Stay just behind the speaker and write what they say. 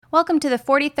Welcome to the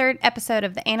 43rd episode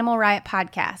of the Animal Riot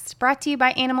Podcast, brought to you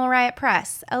by Animal Riot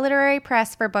Press, a literary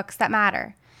press for books that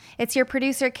matter. It's your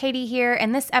producer, Katie, here,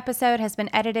 and this episode has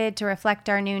been edited to reflect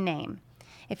our new name.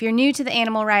 If you're new to the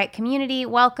Animal Riot community,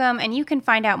 welcome, and you can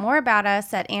find out more about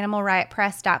us at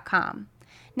animalriotpress.com.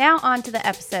 Now on to the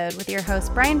episode with your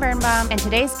host, Brian Birnbaum, and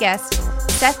today's guests,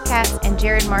 Seth Katz and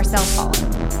Jared Marcel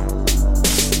Paulin.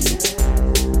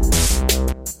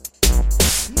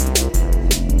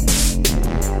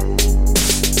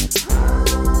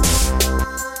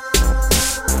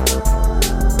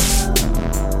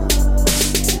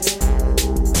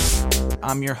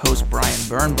 I'm your host, Brian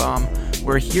Birnbaum.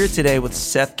 We're here today with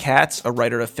Seth Katz, a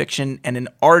writer of fiction and an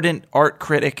ardent art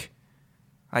critic.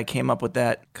 I came up with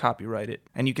that, copyright it.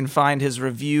 And you can find his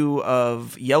review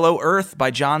of Yellow Earth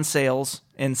by John Sayles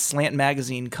in Slant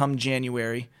Magazine come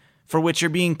January, for which you're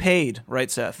being paid, right,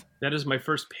 Seth? That is my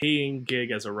first paying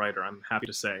gig as a writer, I'm happy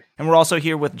to say. And we're also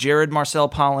here with Jared Marcel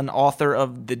Paulin, author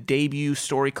of the debut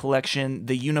story collection,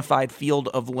 The Unified Field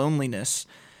of Loneliness,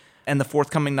 and the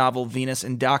forthcoming novel Venus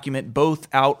and Document, both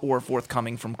out or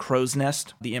forthcoming from Crow's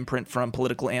Nest, the imprint from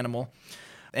Political Animal.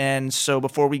 And so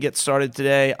before we get started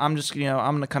today, I'm just, I'm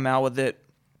going to come out with it.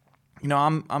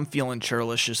 I'm feeling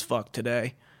churlish as fuck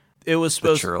today. It was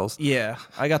supposed the churls? Yeah,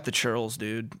 I got the churls,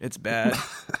 dude. It's bad.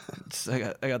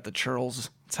 I got the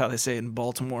churls. That's how they say it in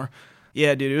Baltimore.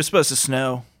 Yeah, dude, it was supposed to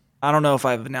snow. I don't know if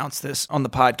I've announced this on the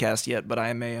podcast yet, but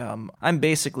I'm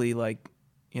basically like,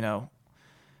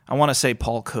 I want to say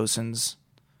Paul Cosen's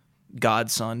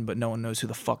godson, but no one knows who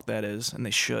the fuck that is, and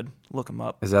they should look him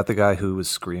up. Is that the guy who was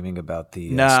screaming about the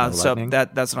snow so lightning?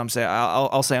 That's what I'm saying.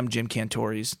 I'll say I'm Jim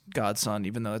Cantori's godson,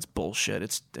 even though that's bullshit.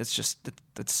 It's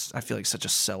I feel like such a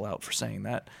sellout for saying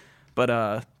that.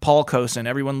 But Paul Cosen,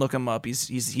 everyone look him up.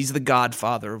 He's the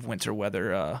godfather of winter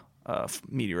weather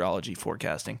meteorology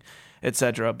forecasting,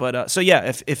 etc. But so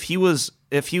yeah, if he was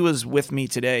with me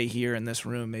today here in this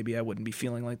room, maybe I wouldn't be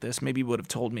feeling like this. Maybe he would have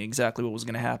told me exactly what was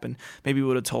going to happen. Maybe he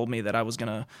would have told me that I was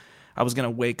gonna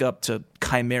wake up to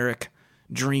chimeric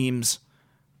dreams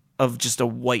of just a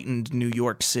whitened New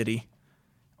York City,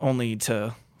 only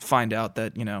to find out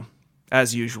that,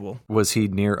 as usual. Was he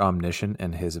near omniscient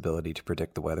in his ability to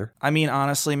predict the weather? I mean,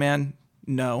 honestly, man,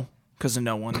 no, because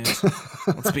no one is.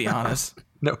 Let's be honest.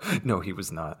 No, he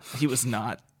was not. He was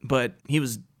not, but he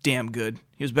was damn good.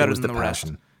 He was better than the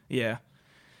rest. Yeah,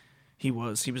 he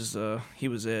was. He was it. He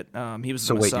was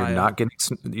so the wait, Messiah.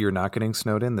 you're not getting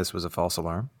snowed in? This was a false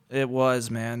alarm? It was,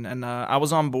 man, and I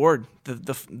was on board.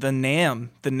 The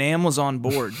NAM was on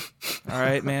board. All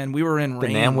right, man, we were in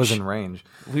range. The NAM was in range.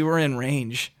 We were in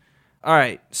range. All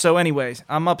right. So, anyways,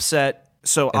 I'm upset.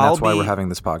 So and that's why we're having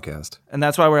this podcast. And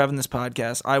that's why we're having this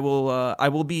podcast. I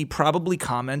will be probably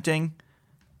commenting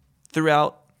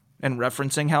throughout and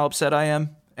referencing how upset I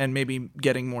am, and maybe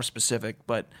getting more specific.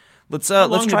 But let's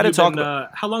try to talk.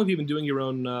 How long have you been doing your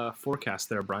own forecast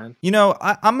there, Brian?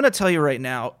 I'm going to tell you right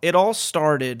now. It all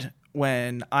started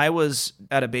when I was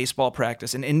at a baseball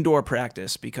practice, an indoor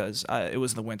practice, because it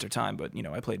was the winter time. But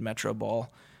I played Metro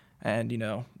ball, and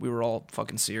we were all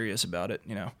fucking serious about it.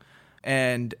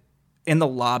 And in the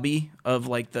lobby of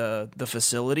like the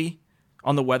facility,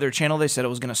 on the Weather Channel, they said it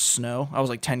was going to snow. I was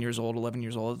like 10 years old, 11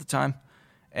 years old at the time.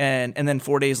 And then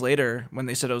 4 days later, when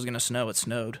they said it was going to snow, it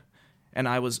snowed. And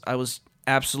I was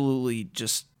absolutely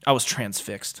I was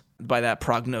transfixed by that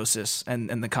prognosis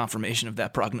and the confirmation of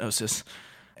that prognosis.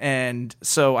 And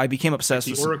so I became obsessed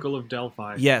with the Oracle of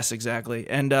Delphi. Yes, exactly.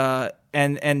 And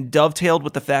dovetailed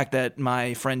with the fact that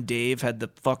my friend Dave had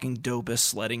the fucking dopest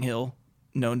sledding hill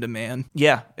known to man.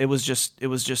 Yeah, it was just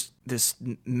this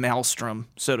maelstrom,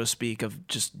 so to speak, of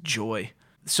just joy.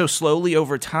 So slowly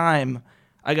over time,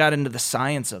 I got into the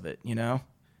science of it,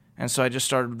 and so I just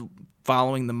started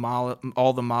following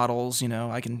all the models.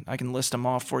 I can list them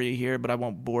off for you here, but I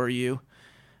won't bore you.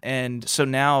 And so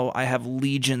now I have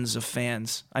legions of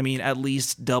fans. I mean, at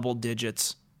least double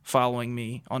digits following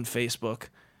me on Facebook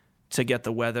to get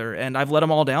the weather, and I've let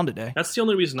them all down today. That's the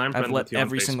only reason I'm friends with you on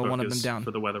every Facebook single one of them down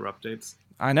for the weather updates.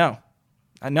 I know.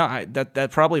 That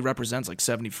probably represents like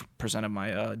 70% of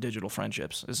my digital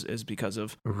friendships is because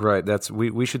of right. That's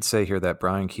we should say here that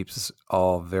Brian keeps us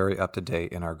all very up to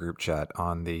date in our group chat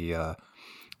on the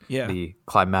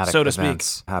climatic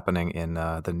events happening in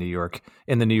the New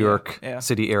York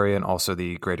City area and also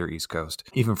the greater East Coast.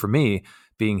 Even for me,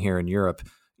 being here in Europe,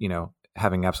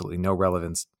 having absolutely no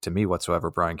relevance to me whatsoever,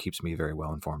 Brian keeps me very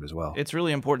well informed as well. It's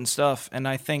really important stuff, and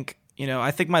I think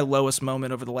my lowest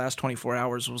moment over the last 24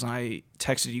 hours was when I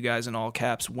texted you guys in all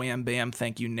caps, "Wham bam,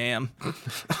 thank you, Nam,"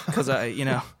 because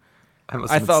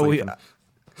I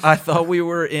thought we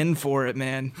were in for it,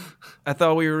 man. I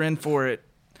thought we were in for it.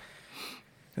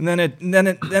 And then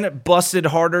it busted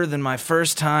harder than my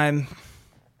first time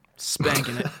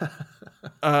spanking it.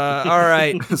 All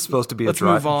right. It's supposed to be Let's a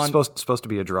dry. Move on. Supposed to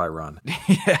be a dry run.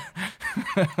 Yeah.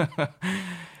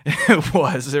 It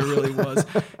was. It really was.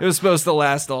 It was supposed to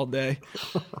last all day.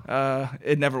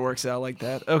 It never works out like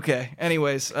that. Okay.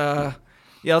 Anyways,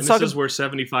 yeah, let's talk. This is where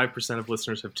 75% of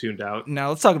listeners have tuned out. Now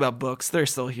let's talk about books. They're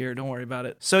still here. Don't worry about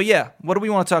it. So yeah, what do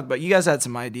we want to talk about? You guys had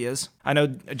some ideas. I know,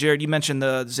 Jared, you mentioned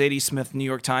the Zadie Smith New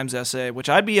York Times essay, which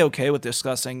I'd be okay with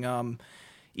discussing,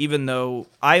 even though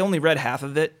I only read half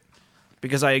of it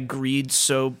because I agreed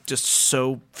so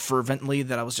fervently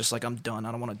that I was just like, I'm done.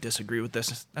 I don't want to disagree with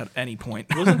this at any point.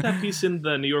 Wasn't that piece in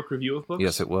the New York Review of Books?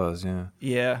 Yes, it was.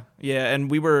 Yeah. Yeah, and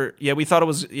we thought it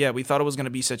was going to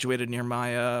be situated near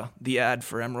my the ad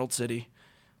for Emerald City,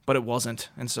 but it wasn't,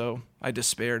 and so I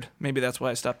despaired. Maybe that's why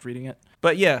I stopped reading it.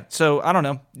 But yeah, so I don't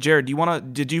know, Jared. Do you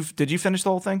want to? Did you finish the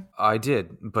whole thing? I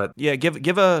did, but yeah,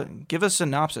 give a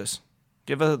synopsis.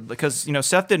 Because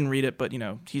Seth didn't read it, but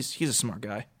he's a smart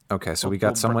guy. Okay, so we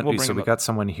got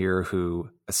someone here who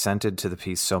assented to the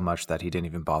piece so much that he didn't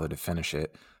even bother to finish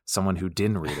it. Someone who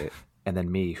didn't read it, and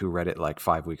then me who read it like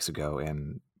 5 weeks ago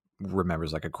and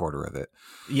remembers like a quarter of it.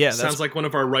 Yeah, sounds like one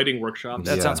of our writing workshops.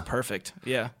 That sounds perfect.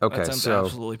 Yeah. Okay, that sounds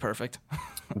absolutely perfect.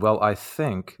 Well, I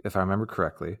think if I remember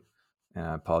correctly, and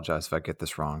I apologize if I get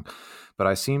this wrong, but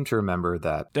I seem to remember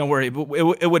that. Don't worry, it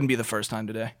wouldn't be the first time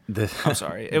today. I'm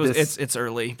sorry. It's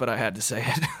early, but I had to say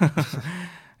it.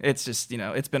 It's just,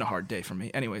 it's been a hard day for me.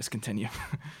 Anyways, continue.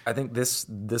 I think this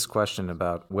question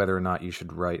about whether or not you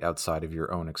should write outside of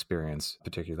your own experience,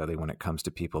 particularly when it comes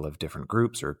to people of different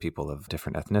groups or people of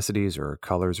different ethnicities or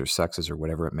colors or sexes or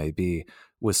whatever it may be,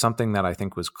 was something that I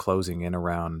think was closing in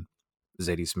around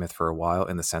Zadie Smith for a while,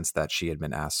 in the sense that she had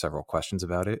been asked several questions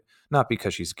about it, not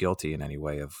because she's guilty in any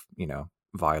way of,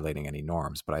 violating any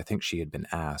norms, but I think she had been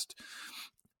asked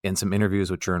in some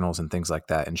interviews with journals and things like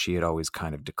that, and she had always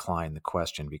kind of declined the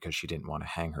question because she didn't want to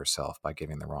hang herself by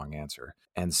giving the wrong answer.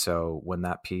 And so when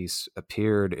that piece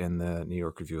appeared in the New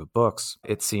York Review of Books,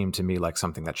 it seemed to me like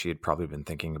something that she had probably been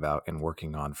thinking about and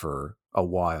working on for a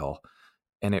while.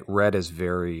 And it read as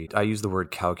I use the word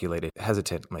calculated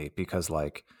hesitantly because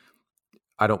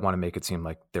I don't want to make it seem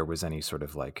like there was any sort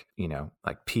of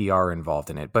PR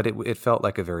involved in it, but it felt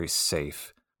like a very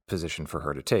safe position for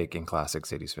her to take in classic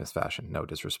Zadie Smith fashion. No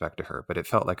disrespect to her, but it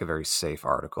felt like a very safe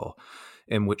article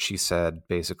in which she said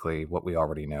basically what we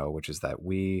already know, which is that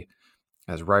we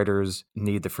as writers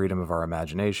need the freedom of our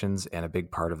imaginations, and a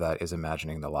big part of that is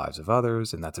imagining the lives of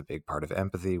others, and that's a big part of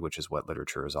empathy, which is what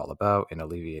literature is all about, in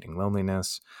alleviating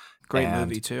loneliness. Great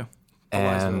movie too.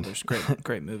 And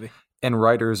great movie. And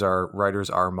writers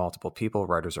are multiple people.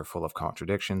 Writers are full of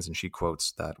contradictions. And she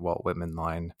quotes that Walt Whitman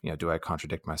line, do I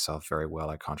contradict myself? Very well,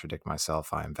 I contradict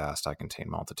myself. I am vast, I contain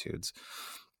multitudes.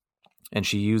 And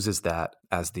she uses that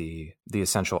as the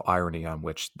essential irony on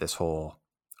which this whole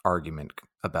argument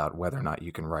about whether or not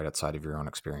you can write outside of your own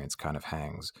experience kind of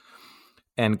hangs.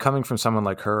 And coming from someone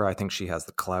like her, I think she has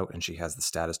the clout and she has the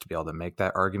status to be able to make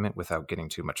that argument without getting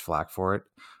too much flack for it.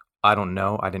 I don't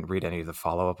know. I didn't read any of the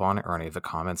follow-up on it or any of the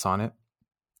comments on it.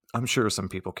 I'm sure some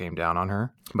people came down on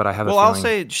her, but I have a feeling... I'll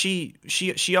say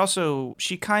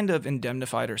she kind of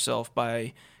indemnified herself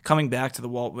by coming back to the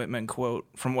Walt Whitman quote,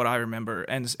 from what I remember,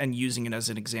 and using it as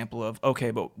an example of,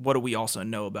 okay, but what do we also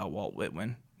know about Walt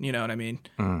Whitman? You know what I mean?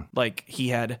 Like, he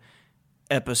had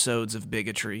episodes of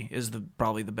bigotry is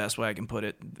probably the best way I can put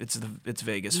it. It's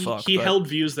vague as fuck. He held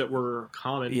views that were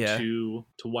common to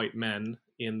white men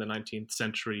in the 19th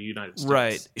century United States.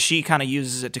 Right. She kind of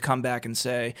uses it to come back and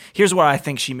say, here's where I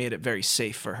think she made it very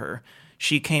safe for her.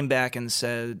 She came back and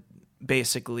said,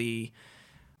 basically,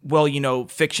 well,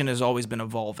 fiction has always been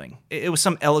evolving. It was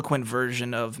some eloquent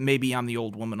version of maybe I'm the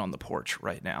old woman on the porch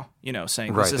right now,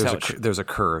 saying this is how it should. There's a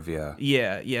curve, yeah.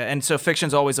 Yeah. And so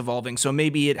fiction's always evolving. So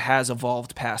maybe it has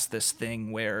evolved past this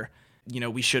thing where,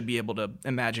 we should be able to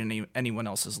imagine anyone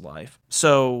else's life.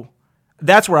 So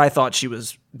that's where I thought she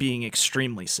was being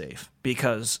extremely safe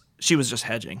because she was just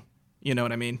hedging. You know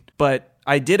what I mean? But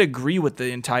I did agree with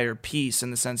the entire piece in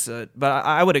the sense that, but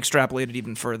I would extrapolate it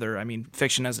even further. I mean,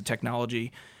 fiction as a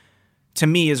technology, to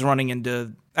me, is running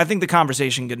into, I think the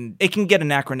conversation can get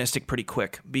anachronistic pretty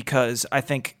quick, because I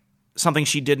think something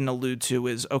she didn't allude to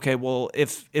is, okay, well,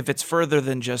 if it's further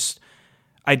than just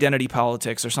identity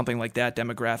politics or something like that,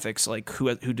 demographics, like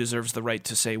who deserves the right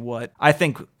to say what. I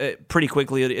think pretty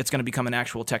quickly it's going to become an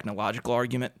actual technological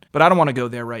argument, but I don't want to go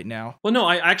there right now. Well, no,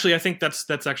 I think that's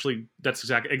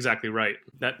exactly right.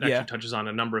 That actually touches on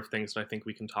a number of things that I think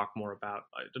we can talk more about.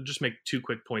 I'll just make 2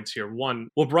 quick points here. One,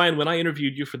 well, Brian, when I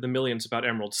interviewed you for the Millions about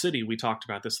Emerald City, we talked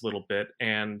about this a little bit,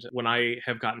 and when I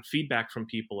have gotten feedback from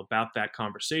people about that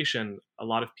conversation, a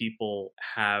lot of people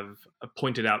have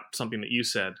pointed out something that you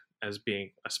said as being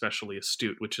especially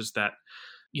astute, which is that,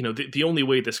 the only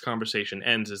way this conversation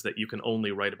ends is that you can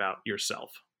only write about yourself.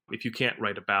 If you can't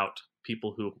write about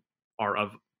people who are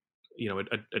of,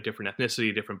 a different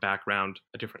ethnicity, a different background,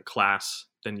 a different class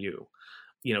than you,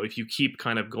 if you keep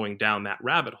kind of going down that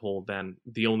rabbit hole, then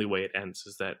the only way it ends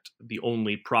is that the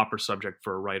only proper subject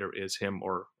for a writer is him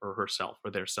or herself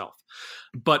or their self.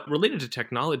 But related to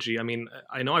technology, I mean,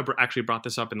 I know I actually brought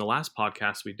this up in the last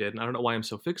podcast we did, and I don't know why I'm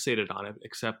so fixated on it,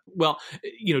 except, well,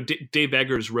 Dave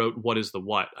Eggers wrote What is the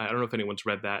What? I don't know if anyone's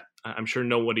read that. I'm sure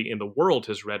nobody in the world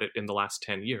has read it in the last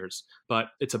 10 years, but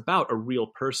it's about a real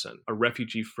person, a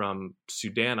refugee from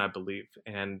Sudan, I believe.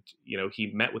 And,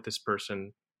 he met with this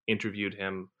person, interviewed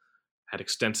him, had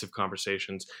extensive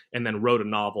conversations, and then wrote a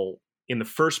novel in the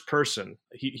first person.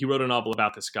 He wrote a novel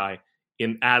about this guy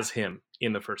as him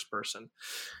in the first person.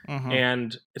 Mm-hmm.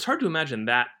 And it's hard to imagine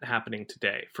that happening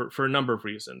today for a number of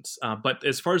reasons. But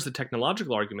as far as the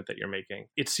technological argument that you're making,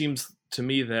 it seems to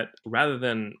me that rather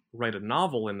than write a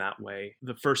novel in that way,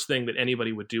 the first thing that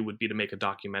anybody would do would be to make a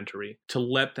documentary, to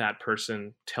let that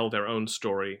person tell their own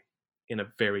story in a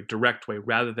very direct way,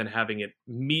 rather than having it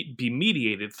be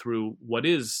mediated through what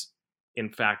is, in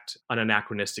fact, an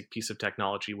anachronistic piece of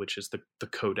technology, which is the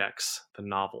codex, the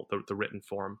novel, the written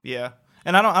form. Yeah,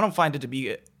 and I don't find it to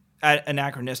be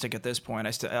anachronistic at this point.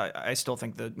 I still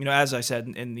think that, as I said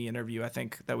in the interview, I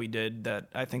think that we did, that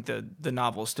I think the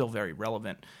novel is still very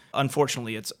relevant.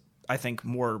 Unfortunately, it's, I think,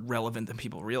 more relevant than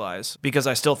people realize, because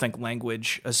I still think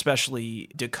language, especially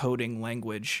decoding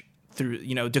language through,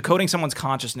 decoding someone's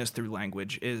consciousness through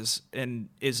language is an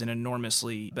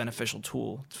enormously beneficial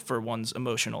tool for one's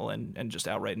emotional and just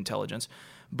outright intelligence.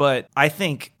 But I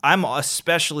think I'm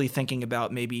especially thinking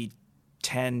about maybe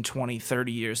 10, 20,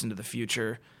 30 years into the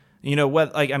future. I'm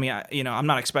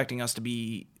not expecting us to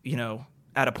be,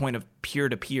 at a point of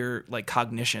peer-to-peer like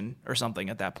cognition or something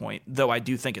at that point, though I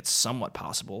do think it's somewhat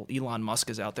possible. Elon Musk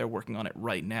is out there working on it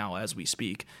right now as we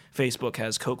speak. Facebook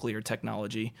has cochlear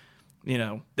technology,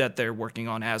 that they're working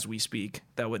on as we speak,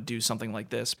 that would do something like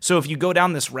this. So if you go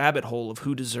down this rabbit hole of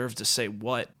who deserves to say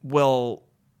what, well,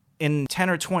 in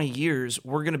 10 or 20 years,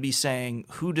 we're going to be saying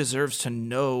who deserves to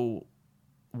know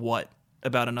what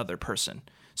about another person.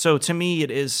 So to me, it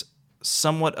is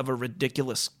somewhat of a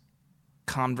ridiculous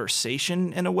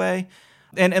conversation in a way.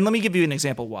 And let me give you an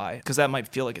example why, because that might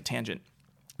feel like a tangent.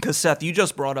 Because Seth, you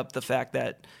just brought up the fact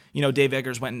that, Dave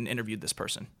Eggers went and interviewed this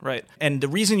person, right? And the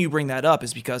reason you bring that up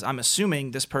is because I'm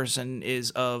assuming this person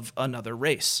is of another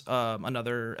race,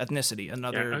 another ethnicity,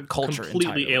 another culture.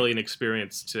 Completely entirely. Alien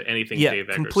experience to anything Dave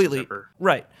Eggers completely, has ever.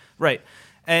 Right.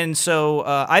 And so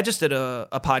I just did a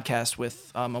podcast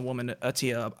with a woman,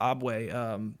 Atia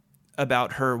Abwe,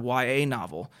 about her YA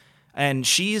novel. And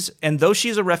though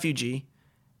she's a refugee,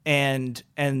 and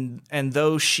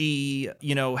though she,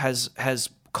 has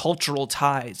cultural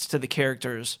ties to the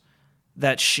characters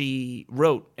that she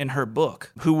wrote in her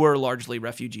book, who were largely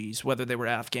refugees, whether they were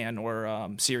Afghan or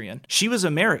Syrian. She was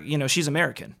American, she's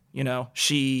American,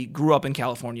 she grew up in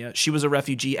California. She was a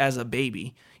refugee as a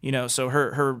baby, so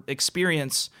her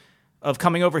experience of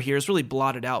coming over here is really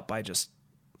blotted out by just,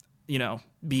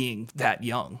 being that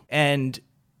young. And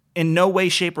in no way,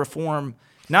 shape, or form,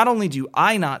 not only do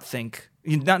I think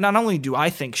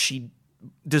she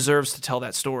deserves to tell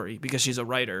that story because she's a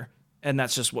writer, and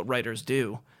that's just what writers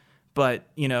do. But,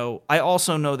 I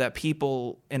also know that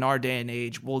people in our day and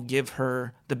age will give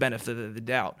her the benefit of the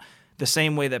doubt. The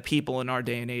same way that people in our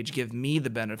day and age give me the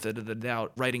benefit of the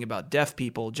doubt writing about deaf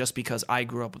people just because I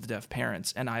grew up with deaf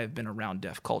parents and I have been around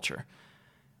deaf culture.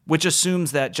 Which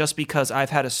assumes that just because I've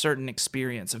had a certain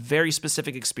experience, a very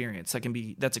specific experience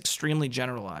that's extremely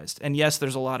generalized, and yes,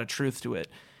 there's a lot of truth to it,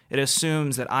 it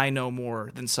assumes that I know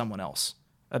more than someone else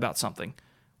about something.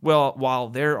 Well, while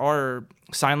there are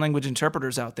sign language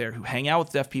interpreters out there who hang out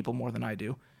with deaf people more than I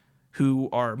do, who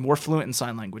are more fluent in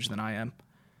sign language than I am,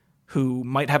 who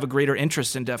might have a greater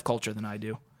interest in deaf culture than I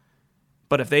do.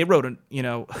 But if they wrote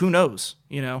who knows,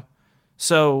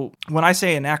 So when I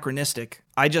say anachronistic,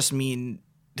 I just mean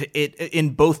it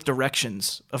in both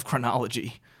directions of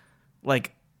chronology.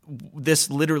 Like,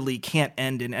 this literally can't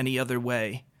end in any other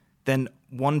way than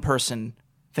one person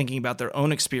thinking about their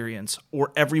own experience,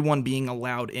 or everyone being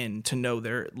allowed in to know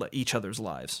each other's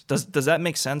lives. Does that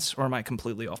make sense, or am I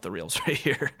completely off the rails right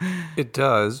here? It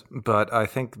does, but I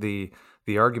think the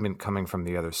argument coming from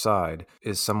the other side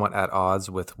is somewhat at odds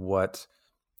with what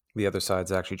the other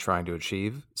side's actually trying to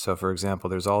achieve. So, for example,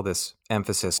 there's all this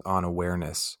emphasis on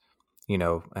awareness,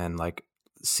 and like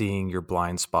seeing your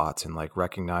blind spots and like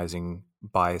recognizing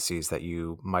biases that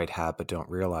you might have but don't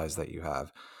realize that you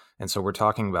have. And so we're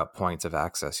talking about points of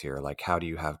access here, like how do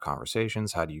you have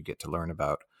conversations? How do you get to learn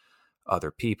about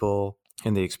other people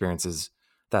and the experiences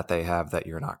that they have that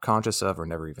you're not conscious of or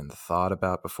never even thought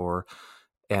about before?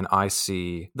 And I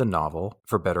see the novel,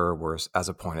 for better or worse, as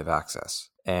a point of access.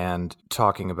 And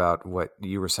talking about what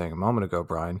you were saying a moment ago,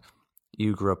 Brian,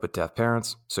 you grew up with deaf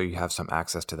parents, so you have some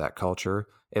access to that culture.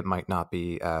 It might not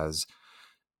be as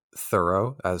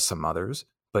thorough as some others,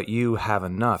 but you have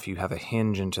enough. You have a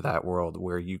hinge into that world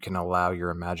where you can allow your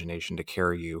imagination to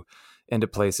carry you into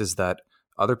places that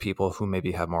other people who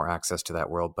maybe have more access to that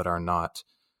world but are not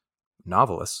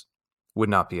novelists would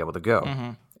not be able to go.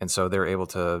 Mm-hmm. And so they're able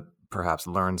to perhaps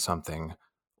learn something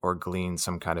or glean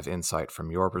some kind of insight from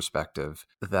your perspective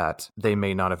that they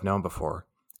may not have known before.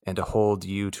 And to hold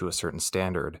you to a certain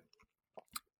standard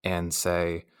and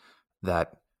say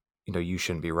that, you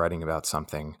shouldn't be writing about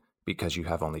something because you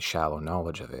have only shallow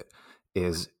knowledge of it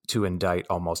is to indict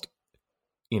almost,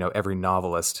 every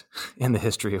novelist in the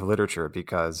history of literature,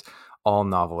 because all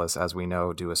novelists, as we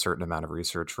know, do a certain amount of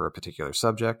research for a particular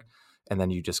subject, and then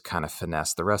you just kind of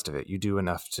finesse the rest of it. You do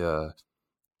enough to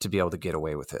be able to get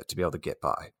away with it, to be able to get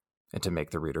by, and to make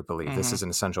the reader believe. Mm-hmm. This is an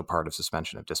essential part of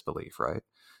suspension of disbelief, right?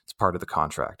 It's part of the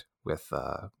contract with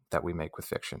that we make with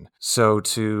fiction. So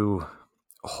to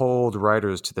hold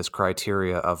writers to this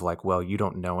criteria of like, well, you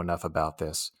don't know enough about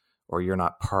this, or you're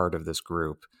not part of this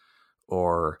group,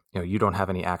 or you don't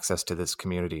have any access to this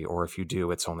community, or if you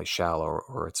do, it's only shallow,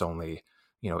 or it's only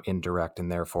indirect,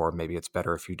 and therefore maybe it's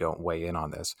better if you don't weigh in on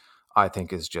this, I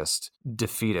think is just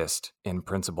defeatist in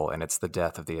principle, and it's the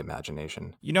death of the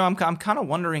imagination. I'm kind of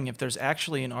wondering if there's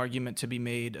actually an argument to be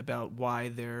made about why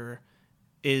there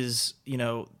is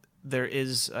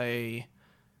a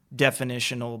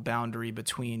definitional boundary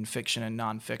between fiction and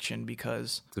nonfiction,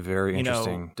 because it's a very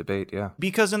interesting debate. Yeah,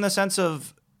 because in the sense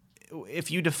of,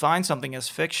 if you define something as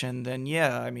fiction, then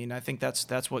I think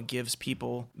that's what gives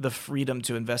people the freedom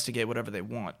to investigate whatever they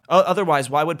want. Otherwise,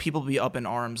 why would people be up in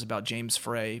arms about James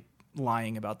Frey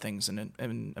lying about things in a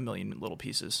million little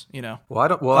pieces? Well, I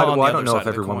don't know if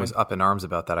everyone was up in arms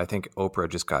about that. I think Oprah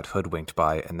just got hoodwinked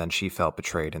by it, and then she felt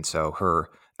betrayed, and so her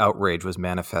outrage was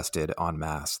manifested en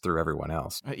masse through everyone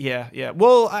else. Yeah.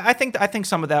 Well, I think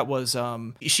some of that was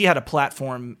she had a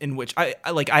platform in which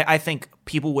I think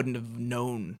people wouldn't have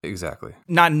known. Exactly.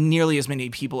 Not nearly as many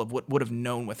people would have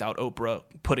known without Oprah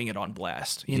putting it on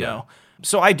blast. You know.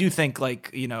 So I do think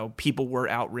people were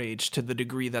outraged to the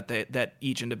degree that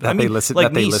each individual they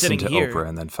listened to Oprah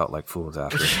and then felt like fools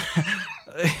after.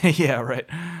 Yeah.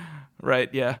 Right.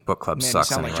 Yeah. Book club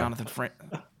sucks. You sound anyway. like Jonathan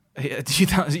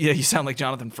you sound like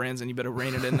Jonathan Franzen. You better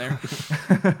rein it in there.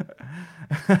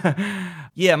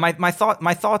 Yeah, my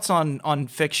thoughts on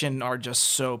fiction are just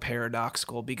so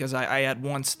paradoxical, because I at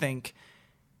once think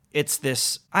it's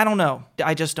this, I don't know.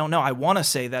 I just don't know. I want to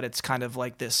say that it's kind of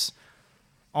like this,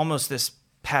 almost this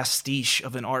pastiche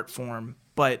of an art form,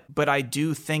 but I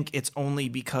do think it's only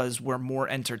because we're more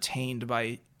entertained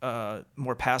by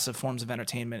more passive forms of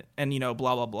entertainment, and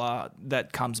blah blah blah.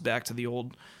 That comes back to the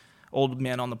old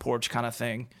man on the porch kind of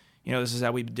thing. This is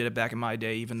how we did it back in my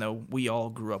day, even though we all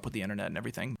grew up with the internet and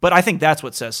everything. But I think that's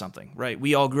what says something, right?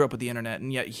 We all grew up with the internet,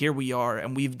 and yet here we are,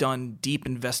 and we've done deep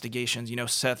investigations.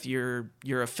 Seth, you're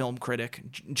a film critic.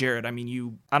 Jared, I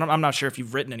mean, I'm not sure if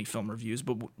you've written any film reviews,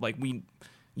 but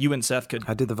you and Seth could.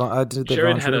 I did the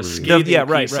Jared had a scathing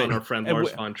piece on our friend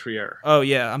Lars von Trier. Oh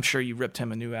yeah, I'm sure you ripped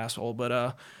him a new asshole,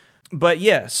 But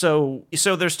yeah, so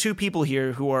there's two people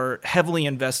here who are heavily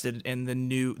invested in the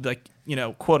new,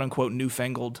 quote unquote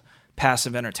newfangled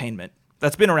passive entertainment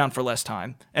that's been around for less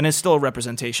time and is still a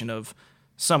representation of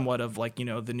somewhat of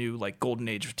the new golden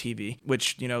age of TV,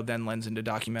 which then lends into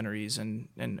documentaries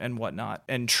and whatnot,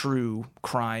 and true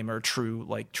crime or true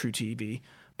TV,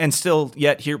 and still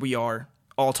yet here we are,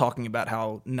 all talking about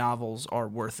how novels are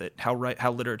worth it,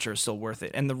 how literature is still worth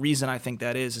it. And the reason I think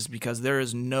that is because there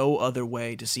is no other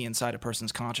way to see inside a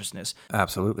person's consciousness.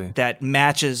 Absolutely. That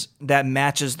matches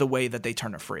the way that they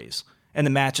turn a phrase, and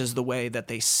that matches the way that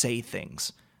they say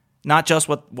things. Not just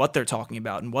what they're talking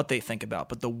about and what they think about,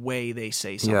 but the way they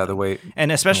say something. Yeah, the way,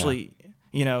 and especially,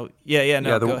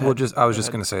 I was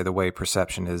just going to say the way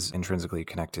perception is intrinsically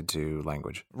connected to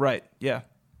language. Right. Yeah,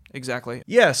 exactly.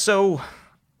 Yeah. So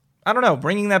I don't know,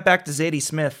 bringing that back to Zadie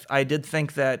Smith, I did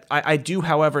think that, I do,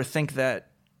 however, think that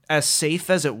as safe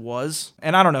as it was,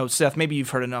 and I don't know, Seth, maybe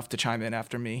you've heard enough to chime in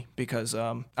after me, because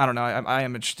I don't know, I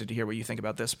am interested to hear what you think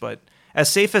about this, but as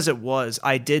safe as it was,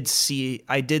 I did see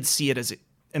it as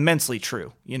immensely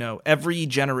true. You know, every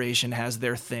generation has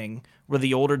their thing where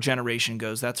the older generation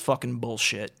goes, that's fucking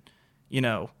bullshit, you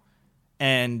know,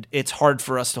 and it's hard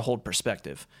for us to hold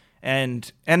perspective.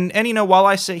 And you know, while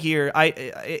I sit here,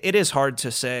 it is hard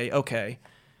to say, okay,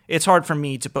 it's hard for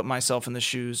me to put myself in the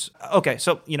shoes. Okay,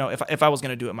 so, you know, if I was going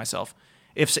to do it myself,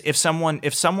 if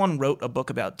someone wrote a book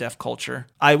about deaf culture,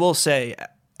 I will say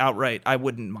outright, I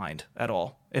wouldn't mind at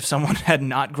all. If someone had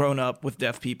not grown up with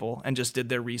deaf people and just did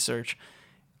their research,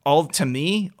 to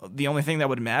me, the only thing that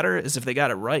would matter is if they got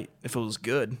it right, if it was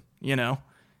good, you know.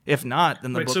 If not,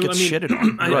 then the book gets shitted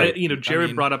on.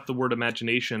 Jared brought up the word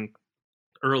imagination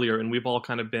earlier, and we've all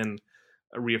kind of been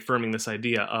reaffirming this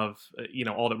idea of, you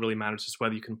know, all that really matters is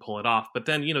whether you can pull it off. But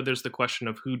then, you know, there's the question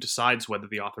of who decides whether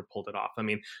the author pulled it off. I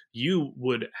mean, you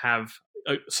would have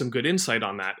some good insight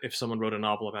on that. If someone wrote a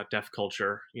novel about deaf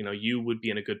culture, you know, you would be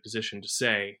in a good position to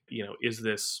say, you know, is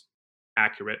this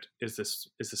accurate? Is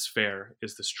this fair?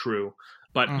 Is this true?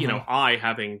 But, you know, I,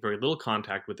 having very little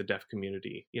contact with the deaf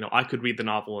community, you know, I could read the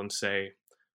novel and say,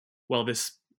 well,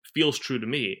 this feels true to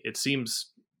me. It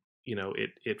seems, you know,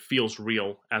 it feels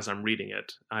real as I'm reading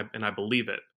it, and I believe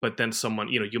it. But then someone,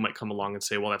 you know, you might come along and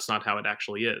say, well, that's not how it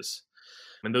actually is.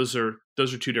 And those are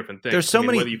two different things. There's so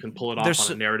many, whether you can pull it off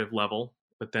on a narrative level,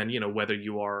 but then, you know, whether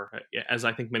you are, as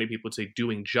I think many people would say,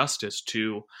 doing justice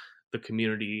to the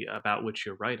community about which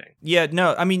you're writing. Yeah,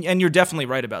 no, I mean, and you're definitely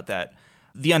right about that.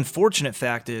 The unfortunate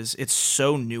fact is it's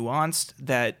so nuanced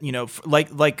that, you know, like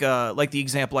the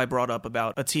example I brought up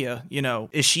about Atiya, you know,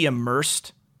 is she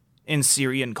immersed in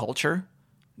Syrian culture?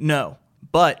 No.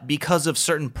 But because of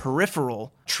certain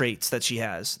peripheral traits that she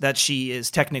has, that she is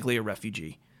technically a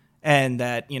refugee, and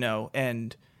that, you know,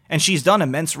 and she's done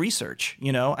immense research,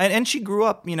 you know, and she grew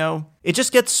up, you know, it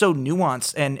just gets so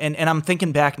nuanced. And I'm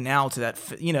thinking back now to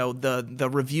that, you know, the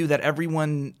review that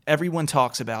everyone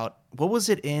talks about. What was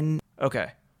it in?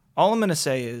 Okay. All I'm going to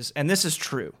say is, and this is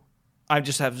true, I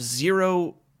just have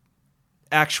zero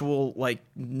actual,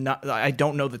 I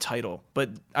don't know the title,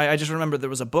 but I just remember there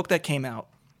was a book that came out,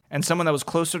 and someone that was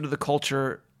closer to the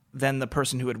culture than the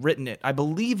person who had written it, I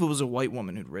believe it was a white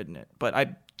woman who'd written it, but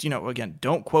again,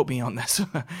 don't quote me on this,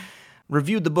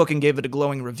 reviewed the book and gave it a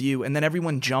glowing review, and then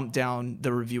everyone jumped down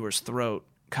the reviewer's throat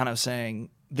kind of saying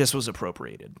this was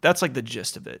appropriated. That's like the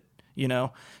gist of it, you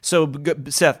know? So,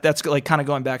 Seth, that's like kind of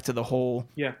going back to the whole...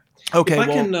 Yeah. Okay,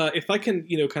 if I can,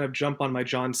 you know, kind of jump on my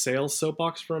John Sayles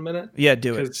soapbox for a minute. Yeah,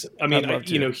 do it. Because I mean,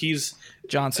 you know, he's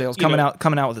John Sayles coming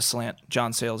out with a slant.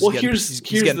 John Sayles. Well, here's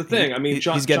the thing. I mean,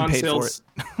 he's getting paid Sayles,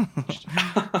 for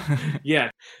it.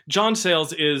 Yeah, John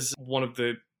Sayles is one of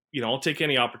the, you know, I'll take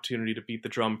any opportunity to beat the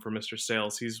drum for Mr.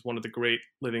 Sayles. He's one of the great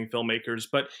living filmmakers,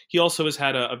 but he also has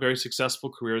had a very successful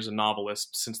career as a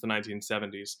novelist since the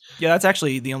 1970s. Yeah, that's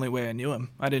actually the only way I knew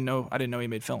him. I didn't know he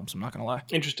made films. I'm not gonna lie.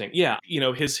 Interesting. Yeah, you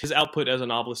know, his output as a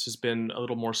novelist has been a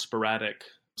little more sporadic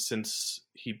since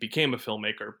he became a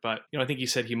filmmaker. But, you know, I think he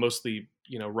said he mostly,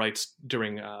 you know, writes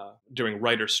during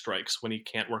writer strikes when he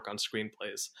can't work on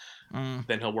screenplays.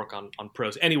 Then he'll work on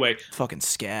prose. Anyway, fucking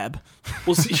scab.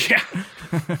 We'll see. Yeah.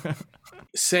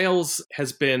 Sayles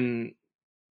has been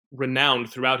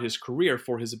renowned throughout his career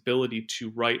for his ability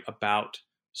to write about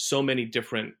so many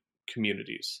different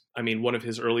communities. I mean, one of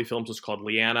his early films was called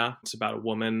Leanna. It's about a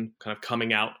woman kind of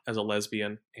coming out as a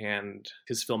lesbian. And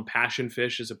his film Passion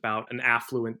Fish is about an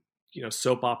affluent, you know,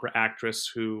 soap opera actress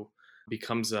who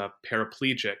becomes a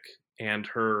paraplegic, and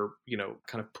her, you know,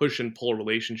 kind of push and pull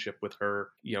relationship with her,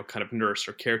 you know, kind of nurse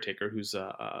or caretaker who's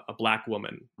a black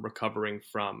woman recovering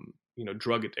from, you know,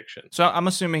 drug addiction. So I'm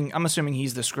assuming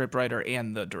he's the scriptwriter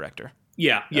and the director.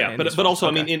 Yeah. But also,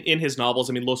 okay. I mean, in his novels,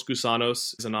 I mean, Los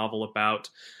Gusanos is a novel about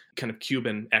kind of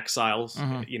Cuban exiles,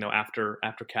 you know, after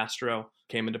Castro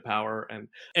came into power. And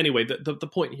anyway, the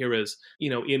point here is, you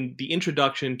know, in the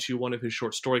introduction to one of his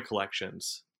short story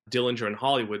collections, Dillinger in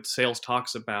Hollywood, Sayles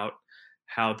talks about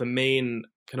how the main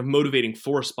kind of motivating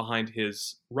force behind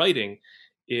his writing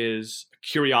is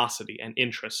curiosity and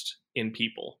interest in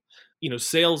people. You know,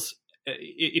 Sayles,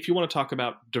 if you want to talk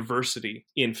about diversity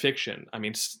in fiction, I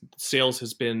mean, Sayles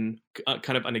has been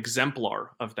kind of an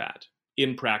exemplar of that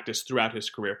in practice throughout his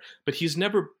career, but he's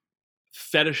never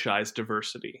fetishized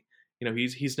diversity. You know,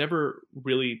 he's never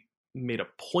really made a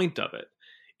point of it.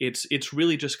 It's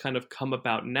really just kind of come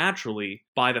about naturally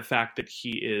by the fact that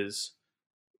he is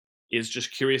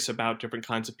just curious about different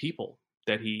kinds of people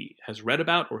that he has read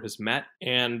about or has met.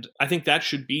 And I think that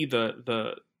should be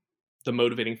the the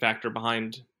motivating factor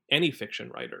behind any fiction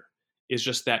writer, is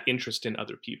just that interest in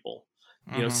other people.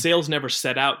 You know, Sayles never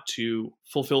set out to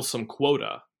fulfill some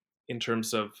quota in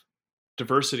terms of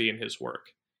diversity in his work.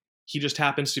 He just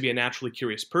happens to be a naturally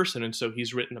curious person, and so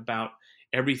he's written about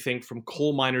everything from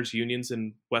coal miners' unions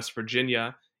in West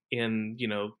Virginia in, you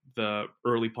know, the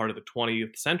early part of the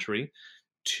 20th century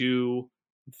to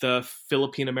the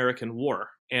Philippine-American War.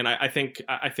 And I think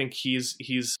he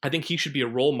should be a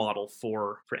role model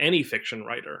for any fiction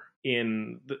writer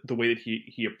in the way that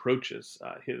he approaches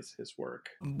his work.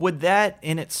 Would that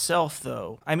in itself,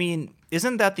 though, I mean,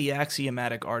 isn't that the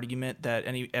axiomatic argument that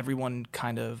everyone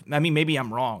kind of, I mean, maybe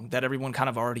I'm wrong, that everyone kind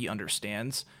of already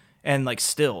understands, and like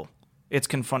still it's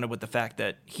confronted with the fact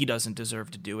that he doesn't deserve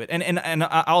to do it. And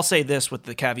I'll say this with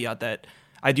the caveat that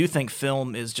I do think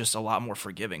film is just a lot more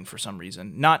forgiving for some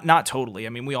reason. Not totally. I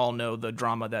mean, we all know the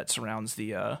drama that surrounds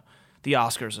the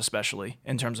Oscars, especially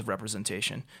in terms of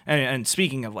representation. And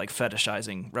speaking of like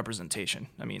fetishizing representation,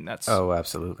 I mean that's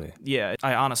absolutely. Yeah,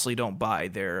 I honestly don't buy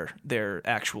their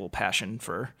actual passion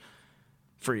for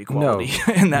equality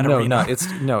in that arena.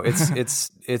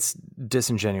 It's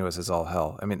disingenuous as all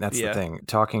hell. I mean, that's the thing.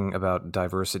 Talking about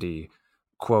diversity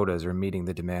quotas or meeting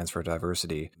the demands for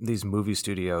diversity, these movie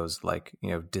studios like,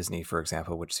 you know, Disney, for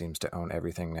example, which seems to own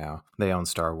everything now. They own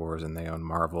Star Wars and they own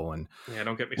Marvel, and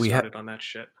don't get me started on that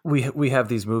shit. We have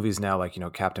these movies now, like, you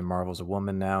know, Captain Marvel's a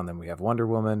woman now, and then we have Wonder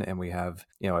Woman, and we have,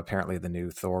 you know, apparently the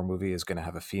new Thor movie is going to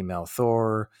have a female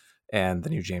Thor, and the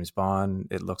new James Bond,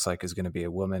 it looks like, is going to be a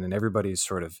woman, and everybody's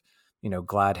sort of, you know,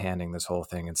 glad handing this whole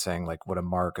thing and saying like what a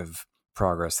mark of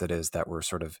progress that is, that we're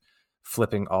sort of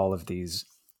flipping all of these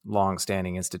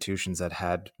long-standing institutions that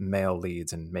had male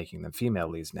leads and making them female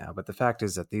leads now. But the fact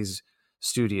is that these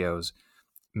studios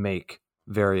make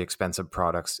very expensive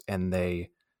products, and they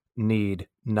need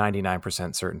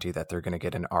 99% certainty that they're going to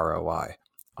get an ROI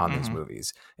on these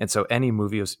movies. And so any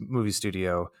movie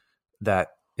studio that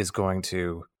is going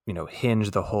to, you know, hinge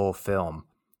the whole film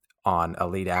on a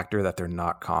lead actor that they're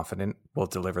not confident will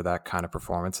deliver that kind of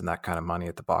performance and that kind of money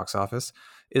at the box office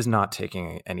is not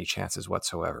taking any chances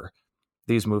whatsoever.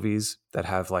 These movies that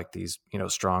have like these, you know,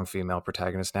 strong female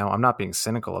protagonists now, I'm not being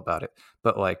cynical about it,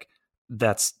 but like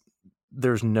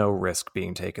there's no risk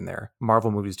being taken there.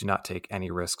 Marvel movies do not take any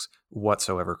risks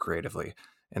whatsoever creatively.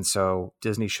 And so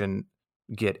Disney shouldn't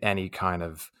get any kind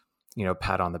of, you know,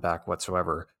 pat on the back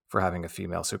whatsoever for having a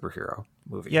female superhero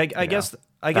movie. Yeah, I guess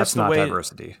that's the not way,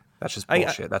 diversity. That's just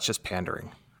bullshit. That's just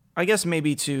pandering. I guess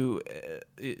maybe to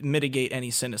mitigate any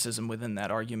cynicism within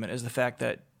that argument is the fact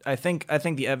that I think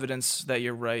the evidence that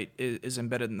you're right is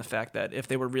embedded in the fact that if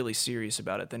they were really serious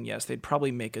about it, then yes, they'd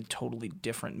probably make a totally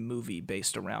different movie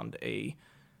based around a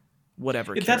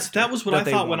whatever. That was what I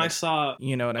thought when I saw,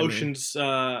 you know, what Ocean's.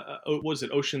 What was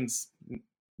it? Ocean's.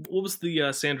 What was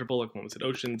the Sandra Bullock one? Was it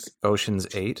Ocean's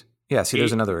 8? Yeah. See,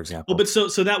 there's another example. Well, but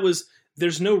so that was.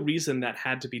 There's no reason that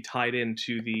had to be tied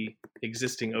into the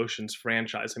existing Ocean's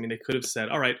franchise. I mean, they could have said,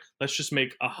 all right, let's just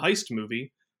make a heist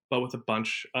movie, but with a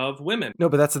bunch of women. No,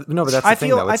 but that's the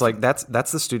thing, though. It's like that's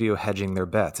the studio hedging their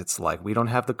bets. It's like, we don't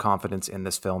have the confidence in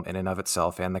this film in and of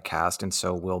itself and the cast, and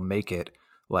so we'll make it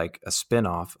like a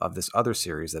spin-off of this other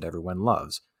series that everyone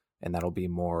loves, and that'll be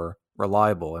more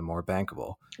reliable and more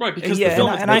bankable. Right, because the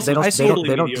film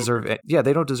they don't deserve it. Yeah,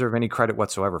 they don't deserve any credit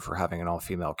whatsoever for having an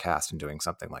all-female cast and doing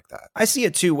something like that. I see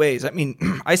it two ways. I mean,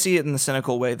 I see it in the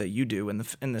cynical way that you do,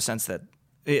 in the sense that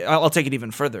I'll take it even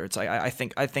further. It's like I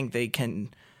think they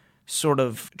can sort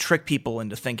of trick people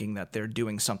into thinking that they're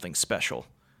doing something special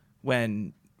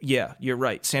when, yeah, you're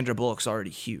right. Sandra Bullock's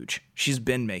already huge. She's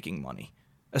been making money.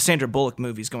 A Sandra Bullock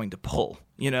movie is going to pull.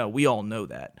 You know, we all know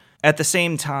that. At the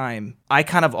same time, I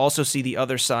kind of also see the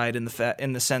other side in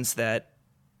the sense that,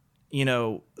 you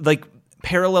know, like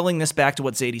paralleling this back to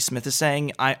what Zadie Smith is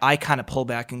saying, I kind of pull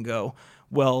back and go,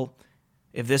 well,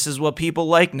 if this is what people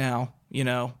like now, you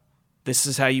know, this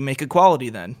is how you make equality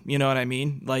then. You know what I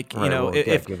mean? Like, right, you know,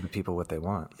 if give the people what they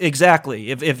want. Exactly.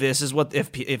 If this is what,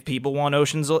 if people want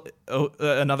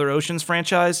another Ocean's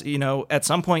franchise, you know, at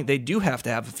some point they do have to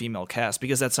have a female cast,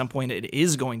 because at some point it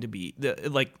is going to be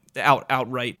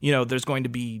outright, you know, there's going to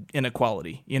be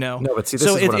inequality, you know? No, but see, this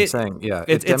is what I'm saying. Yeah.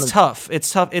 It's tough.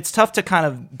 It's tough to kind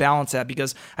of balance that,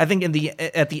 because I think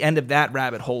at the end of that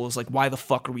rabbit hole is like, why the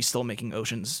fuck are we still making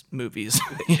Ocean's movies?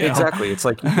 Exactly. It's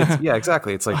like,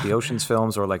 exactly. It's like the Ocean's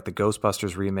films, or like the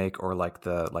Ghostbusters remake, or like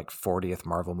the 40th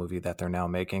Marvel movie that they're now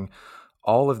making.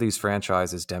 All of these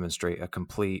franchises demonstrate a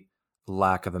complete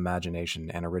lack of imagination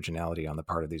and originality on the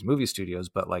part of these movie studios.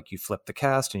 But like, you flip the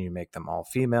cast and you make them all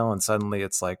female, and suddenly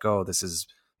it's like, oh, this is,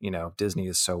 Disney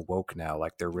is so woke now.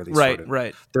 Like they're really right.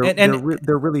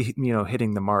 They're really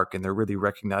hitting the mark, and they're really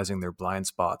recognizing their blind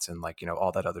spots and like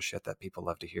all that other shit that people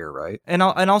love to hear, right? And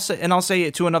I'll say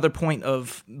it to another point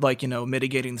of like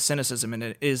mitigating the cynicism in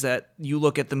it is that you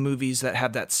look at the movies that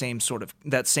have that same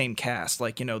cast,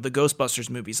 like the Ghostbusters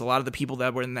movies. A lot of the people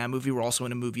that were in that movie were also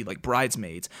in a movie like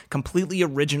Bridesmaids, completely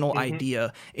original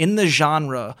idea in the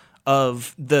genre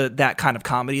of that kind of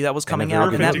comedy that was coming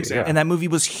out, and that movie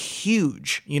was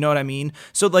huge. You know what I mean?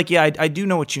 So like, yeah, I do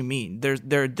know what you mean.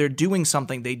 They're doing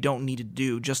something they don't need to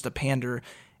do just to pander,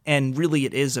 and really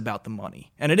it is about the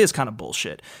money, and it is kind of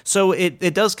bullshit. So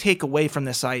it does take away from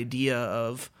this idea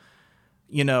of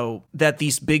that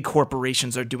these big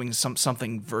corporations are doing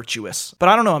something virtuous. But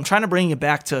I don't know. I'm trying to bring it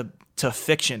back to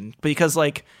fiction, because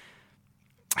like,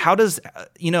 how does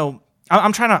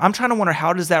I'm trying to wonder,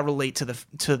 how does that relate to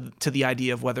the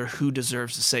idea of whether who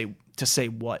deserves to say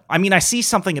what? I mean, I see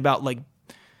something about like,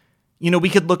 we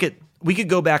could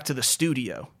go back to the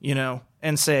studio,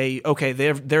 and say, okay,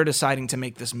 they're deciding to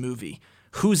make this movie.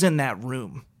 Who's in that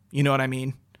room? You know what I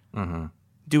mean? Mm-hmm.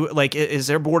 Is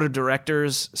their board of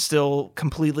directors still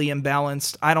completely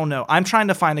imbalanced? I don't know. I'm trying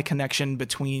to find a connection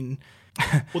between.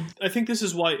 Well, I think this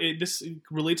is why this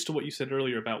relates to what you said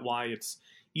earlier about why it's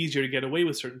easier to get away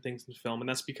with certain things in film, and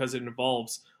that's because it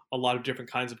involves a lot of different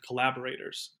kinds of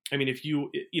collaborators. I mean, if you're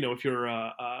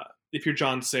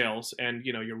John Sayles and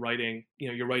you're writing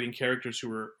characters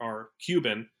who are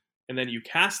Cuban, and then you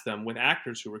cast them with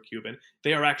actors who are Cuban,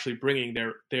 they are actually bringing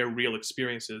their real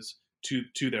experiences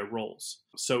to their roles.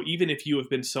 So even if you have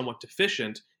been somewhat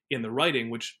deficient in the writing,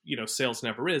 which Sayles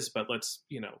never is, but let's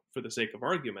for the sake of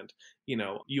argument,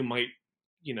 you might.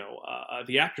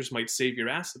 The actors might save your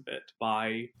ass a bit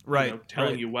by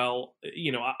telling you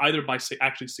either by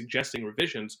actually suggesting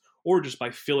revisions or just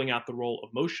by filling out the role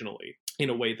emotionally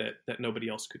in a way that nobody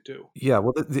else could do. Yeah,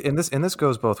 well, and this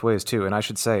goes both ways too. And I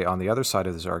should say, on the other side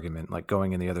of this argument, like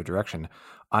going in the other direction,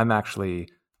 I'm actually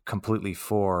completely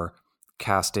for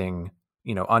casting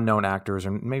unknown actors,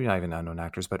 or maybe not even unknown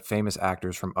actors, but famous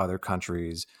actors from other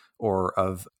countries or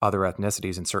of other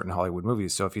ethnicities in certain Hollywood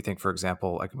movies. So if you think, for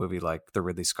example, like a movie like the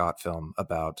Ridley Scott film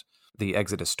about the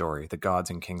Exodus story, the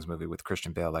Gods and Kings movie with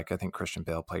Christian Bale, like I think Christian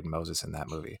Bale played Moses in that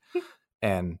movie.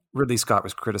 And Ridley Scott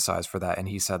was criticized for that. And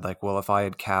he said like, well, if I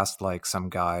had cast like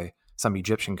some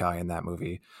Egyptian guy in that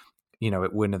movie,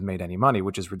 it wouldn't have made any money,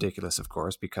 which is ridiculous, of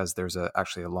course, because there's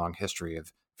actually a long history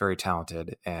of very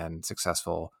talented and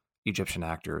successful Egyptian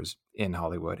actors in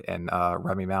Hollywood, and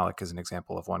Rami Malek is an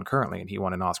example of one currently, and he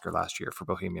won an Oscar last year for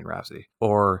Bohemian Rhapsody.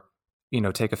 Or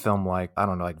take a film like, I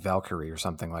don't know, like Valkyrie or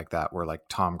something like that, where like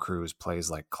Tom Cruise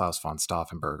plays like Klaus von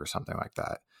Stauffenberg or something like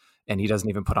that, and he doesn't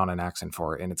even put on an accent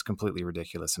for it, and it's completely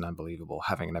ridiculous and unbelievable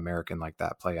having an American like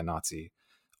that play a Nazi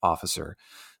officer.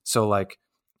 So like,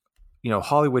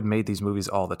 Hollywood made these movies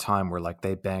all the time where like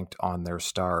they banked on their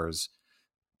stars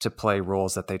to play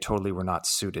roles that they totally were not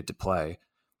suited to play.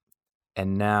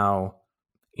 And now,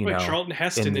 Charlton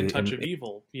Heston in Touch of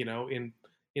Evil, in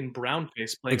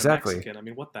brownface playing a Mexican. I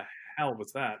mean, what the hell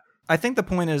was that? I think the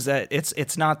point is that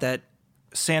it's not that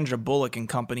Sandra Bullock and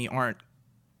company aren't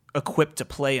equipped to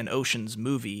play an Ocean's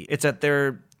movie. It's that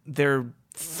they're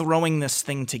throwing this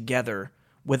thing together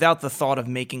without the thought of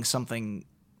making something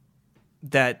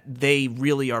that they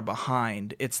really are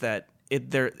behind. It's that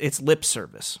it's lip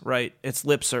service, right? It's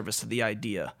lip service to the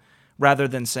idea, rather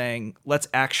than saying, let's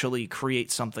actually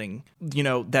create something,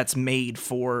 that's made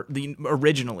for the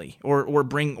originally, or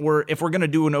if we're going to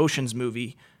do an Ocean's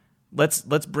movie, let's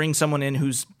bring someone in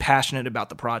who's passionate about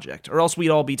the project, or else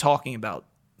we'd all be talking about,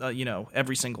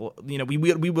 every single, we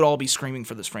would all be screaming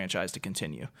for this franchise to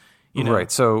continue,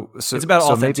 Right. So it's about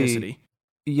authenticity. Maybe,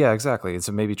 yeah, exactly. It's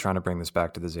maybe trying to bring this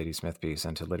back to the Zadie Smith piece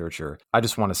and to literature. I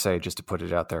just want to say, just to put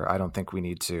it out there, I don't think we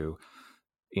need to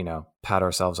pat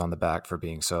ourselves on the back for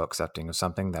being so accepting of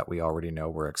something that we already know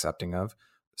we're accepting of.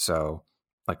 So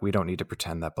like, we don't need to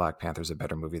pretend that Black Panther's a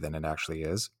better movie than it actually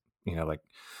is.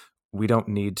 We don't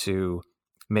need to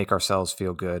make ourselves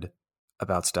feel good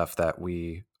about stuff that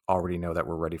we already know that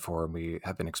we're ready for and we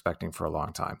have been expecting for a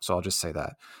long time. So I'll just say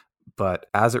that. But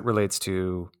as it relates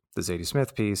to the Zadie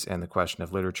Smith piece and the question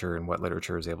of literature and what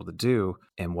literature is able to do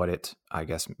and what it, I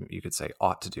guess you could say,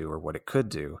 ought to do or what it could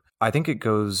do, I think it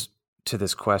goes to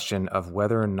this question of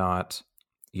whether or not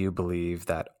you believe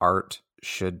that art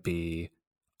should be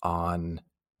on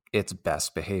its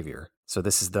best behavior. So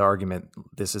this is the argument.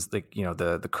 This is the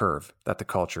curve that the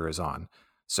culture is on.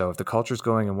 So if the culture is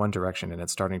going in one direction and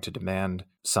it's starting to demand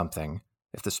something,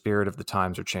 if the spirit of the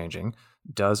times are changing,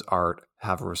 does art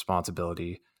have a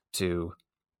responsibility to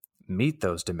meet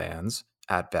those demands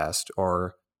at best,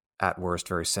 or at worst,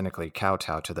 very cynically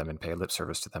kowtow to them and pay lip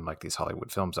service to them like these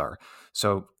Hollywood films are.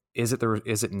 So is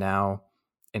it now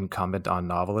incumbent on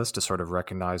novelists to sort of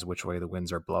recognize which way the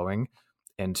winds are blowing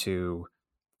and to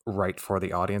write for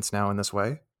the audience now in this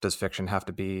way? Does fiction have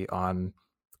to be on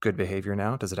good behavior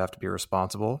now? Does it have to be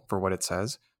responsible for what it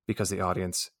says because the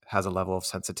audience has a level of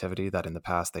sensitivity that in the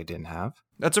past they didn't have?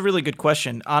 That's a really good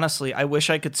question. Honestly, I wish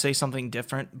I could say something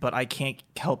different, but I can't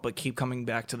help but keep coming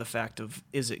back to the fact of,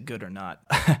 is it good or not?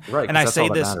 Right. And I say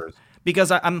this matters.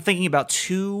 Because I'm thinking about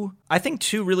two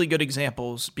really good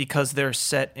examples, because they're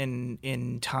set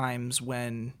in times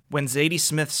when Zadie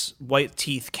Smith's White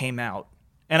Teeth came out.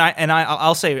 And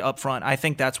I'll say up front, I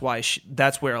think that's why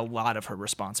that's where a lot of her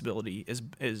responsibility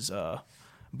is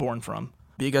born from.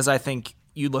 Because I think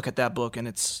you look at that book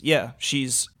and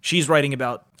she's writing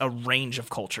about a range of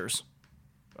cultures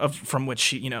from which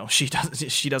she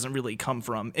doesn't really come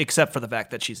from, except for the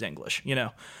fact that she's English,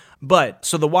 But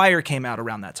so The Wire came out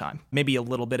around that time, maybe a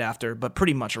little bit after, but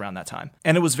pretty much around that time.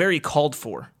 And it was very called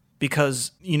for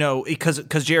because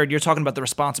Jared, you're talking about the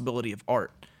responsibility of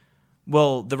art.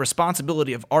 Well, the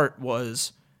responsibility of art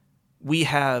was, we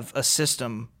have a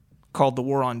system called the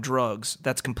war on drugs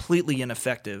that's completely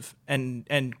ineffective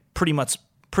and pretty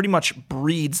much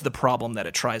breeds the problem that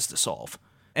it tries to solve.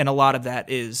 And a lot of that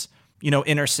is,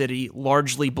 inner city,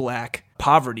 largely black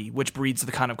poverty, which breeds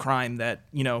the kind of crime that,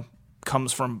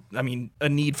 comes from, a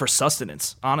need for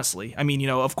sustenance, honestly.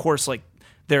 Of course, like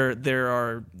there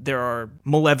are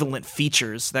malevolent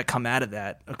features that come out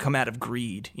of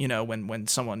greed, when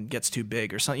someone gets too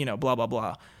big or something, blah, blah,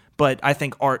 blah. But I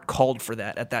think art called for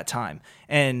that at that time.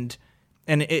 And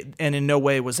in no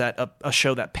way was that a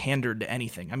show that pandered to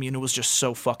anything. It was just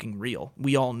so fucking real.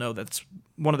 We all know that's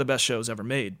one of the best shows ever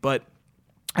made. But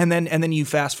and then you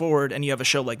fast forward and you have a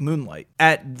show like Moonlight.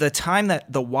 At the time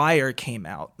that The Wire came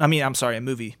out, a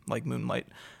movie like Moonlight.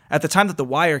 At the time that The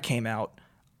Wire came out,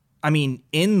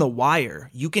 in The Wire,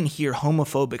 you can hear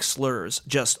homophobic slurs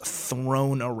just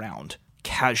thrown around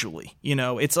casually.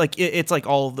 It's like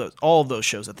all of those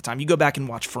shows at the time. You go back and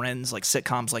watch Friends, like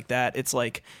sitcoms like that.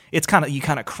 You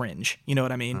kind of cringe. You know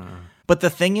what I mean? But the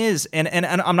thing is, and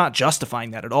I'm not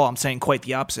justifying that at all. I'm saying quite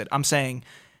the opposite. I'm saying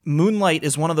Moonlight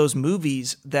is one of those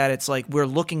movies that it's like we're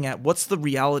looking at what's the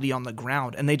reality on the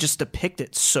ground, and they just depict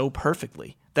it so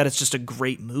perfectly that it's just a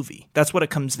great movie. That's what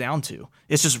it comes down to.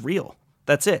 It's just real.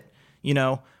 That's it.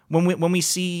 When we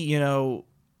see,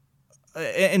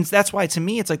 and that's why to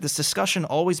me it's like this discussion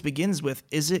always begins with,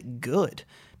 is it good?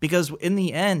 Because in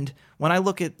the end, when I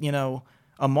look at,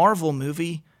 a Marvel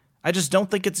movie, I just don't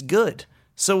think it's good.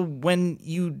 So when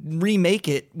you remake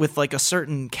it with like a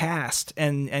certain cast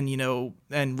and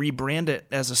rebrand it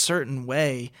as a certain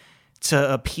way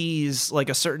to appease like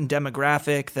a certain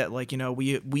demographic that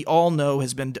we all know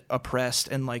has been oppressed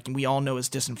and like we all know is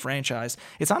disenfranchised,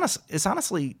 it's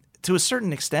honestly to a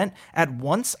certain extent, at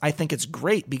once, I think it's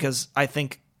great because I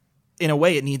think in a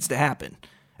way it needs to happen.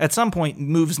 At some point,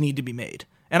 moves need to be made.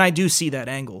 And I do see that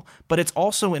angle, but it's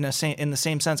also in the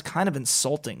same sense kind of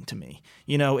insulting to me.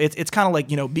 It's kind of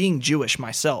like, being Jewish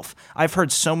myself. I've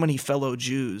heard so many fellow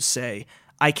Jews say,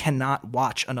 I cannot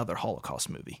watch another Holocaust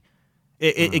movie.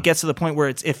 It gets to the point where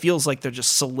it feels like they're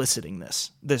just soliciting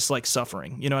this like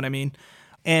suffering. You know what I mean?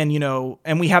 And,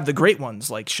 and we have the great ones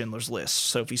like Schindler's List,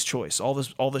 Sophie's Choice, all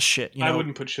this shit. I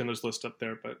wouldn't put Schindler's List up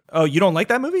there, but. Oh, you don't like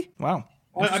that movie? Wow.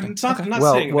 I'm not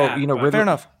saying that. Fair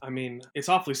enough. It's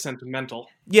awfully sentimental.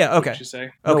 Yeah. Okay. What you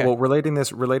say? No, well, relating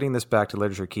this back to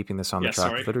literature, keeping this on the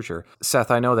track of literature. Seth,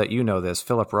 I know that you know this.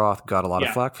 Philip Roth got a lot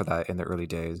of flack for that in the early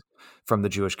days from the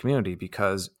Jewish community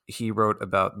because he wrote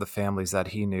about the families that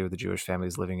he knew, the Jewish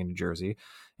families living in New Jersey,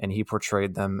 and he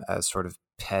portrayed them as sort of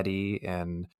petty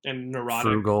and neurotic.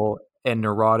 Frugal and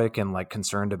neurotic and like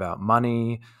concerned about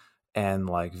money. And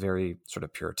like very sort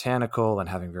of puritanical and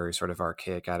having very sort of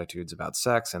archaic attitudes about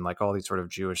sex and like all these sort of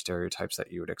Jewish stereotypes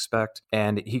that you would expect.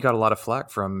 And he got a lot of flack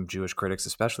from Jewish critics,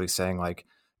 especially saying like,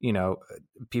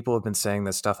 people have been saying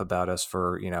this stuff about us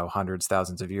for, hundreds,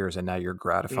 thousands of years. And now you're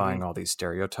gratifying all these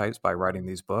stereotypes by writing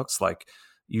these books. Like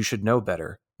you should know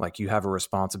better. Like you have a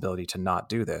responsibility to not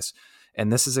do this.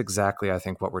 And this is exactly, I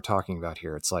think, what we're talking about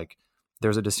here. It's like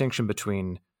there's a distinction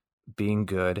between being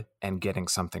good and getting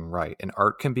something right. And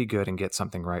art can be good and get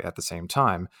something right at the same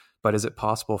time. But is it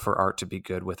possible for art to be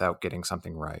good without getting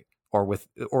something right? Or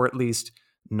at least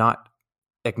not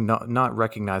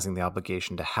recognizing the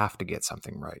obligation to have to get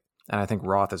something right? And I think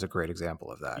Roth is a great example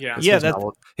of that. Yeah.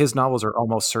 His novels are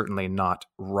almost certainly not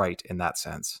right in that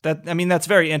sense. That's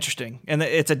very interesting. And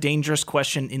it's a dangerous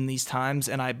question in these times.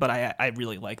 But I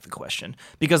really like the question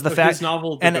because his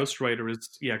novel, The Ghostwriter,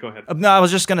 is, go ahead. No, I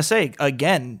was just going to say,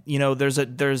 again,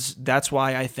 that's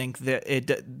why I think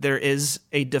that there is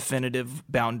a definitive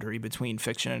boundary between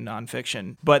fiction and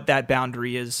nonfiction. But that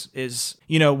boundary is,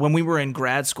 when we were in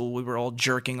grad school, we were all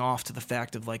jerking off to the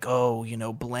fact of like,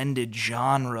 blended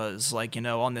genres, like,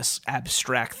 on this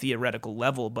abstract theoretical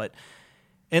level. But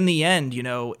in the end,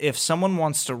 if someone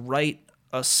wants to write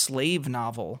a slave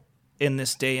novel in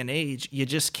this day and age, you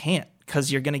just can't,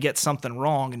 because you're going to get something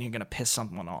wrong and you're going to piss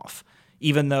someone off,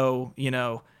 even though,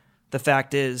 the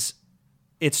fact is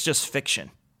it's just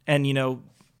fiction. And,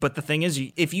 but the thing is,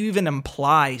 if you even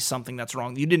imply something that's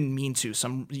wrong, you didn't mean to,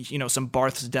 some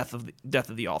Barth's death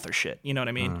of the author shit. You know what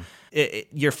I mean?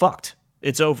 You're fucked.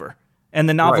 It's over. And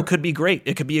the novel could be great.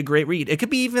 It could be a great read. It could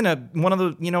be even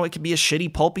it could be a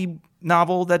shitty pulpy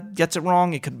novel that gets it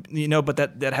wrong. It could, but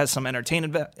that has some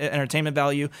entertainment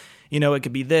value. It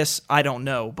could be this. I don't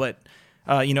know, but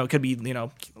it could be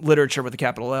literature with a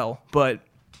capital L. But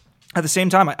at the same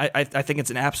time, I think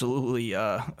it's an absolutely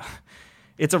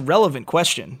it's a relevant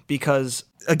question, because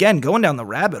again, going down the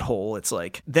rabbit hole, it's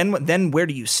like then where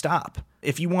do you stop?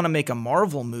 If you want to make a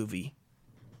Marvel movie,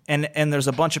 and there's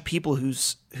a bunch of people who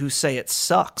say it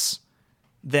sucks,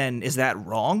 then is that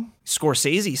wrong?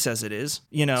 Scorsese says it is,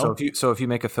 So if you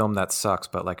make a film that sucks,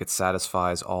 but like it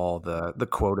satisfies all the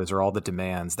quotas or all the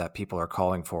demands that people are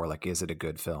calling for, like, is it a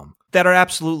good film? That are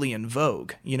absolutely in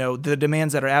vogue. The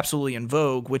demands that are absolutely in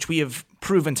vogue, which we have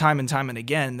proven time and time and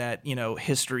again that,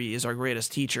 history is our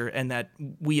greatest teacher, and that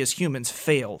we as humans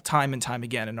fail time and time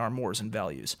again in our mores and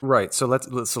values. Right. So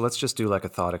let's just do like a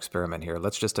thought experiment here.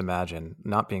 Let's just imagine,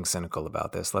 not being cynical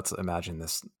about this, let's imagine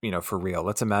this, for real.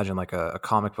 Let's imagine like a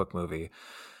comic book movie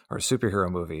or a superhero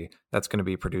movie that's going to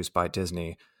be produced by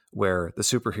Disney, where the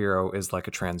superhero is like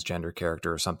a transgender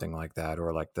character or something like that,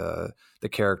 or like the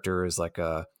character is like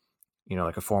a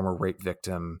former rape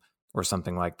victim or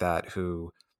something like that,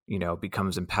 who,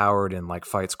 becomes empowered and like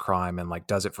fights crime and like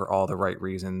does it for all the right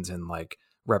reasons and like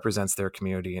represents their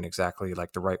community in exactly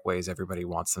like the right ways everybody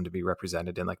wants them to be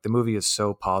represented. And like the movie is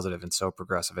so positive and so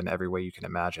progressive in every way you can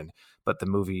imagine, but the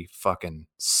movie fucking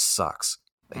sucks.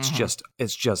 It's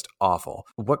just awful.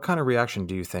 What kind of reaction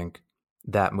do you think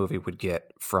that movie would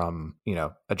get from,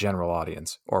 a general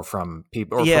audience, or from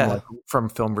people, or from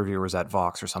film reviewers at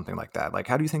Vox or something like that? Like,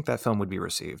 how do you think that film would be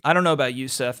received? I don't know about you,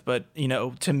 Seth, but,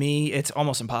 to me, it's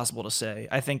almost impossible to say.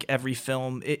 I think every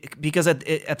film, because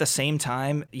at the same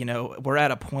time, we're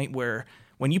at a point where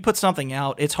when you put something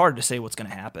out, it's hard to say what's going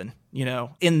to happen.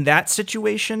 In that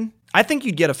situation, I think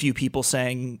you'd get a few people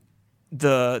saying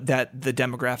that the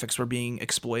demographics were being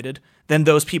exploited. Then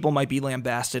those people might be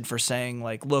lambasted for saying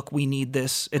like, look, we need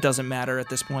this. It doesn't matter at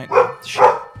this point. Shit.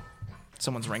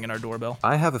 Someone's ringing our doorbell.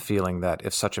 I have a feeling that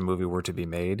if such a movie were to be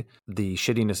made, the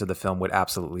shittiness of the film would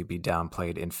absolutely be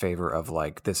downplayed in favor of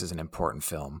like, this is an important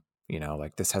film.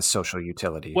 Like this has social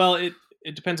utility. Well, it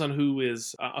depends on who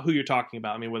you're talking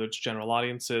about. I mean, whether it's general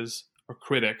audiences or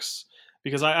critics,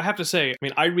 because I have to say,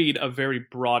 I read a very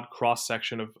broad cross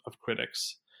section of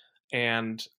critics.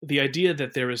 And the idea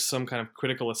that there is some kind of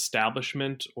critical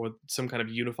establishment or some kind of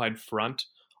unified front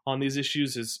on these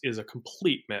issues is a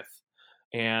complete myth.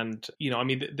 And,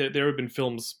 there have been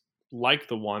films like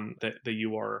the one that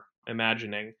you are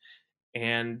imagining.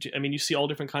 And, you see all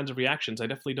different kinds of reactions. I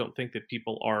definitely don't think that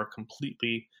people are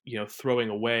completely, throwing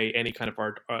away any kind of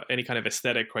art, any kind of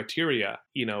aesthetic criteria,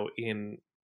 in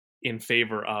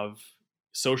favor of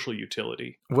social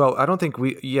utility. Well, I don't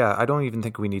even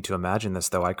think we need to imagine this,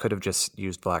 though. I could have just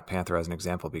used Black Panther as an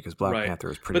example, because Black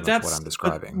Panther is pretty much what I'm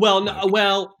describing.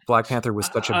 Black Panther was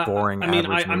such a boring.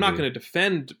 I'm not going to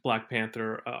defend Black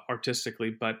Panther artistically,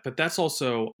 but that's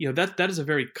also, that is a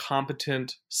very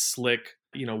competent, slick,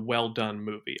 well done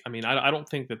movie. I don't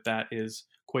think that is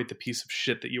quite the piece of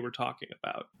shit that you were talking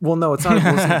about. Well, no, it's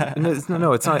not.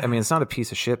 No, it's not. It's not a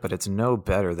piece of shit, but it's no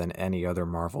better than any other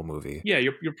Marvel movie. Yeah,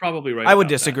 you're probably right. I would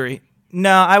disagree. That.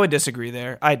 No, I would disagree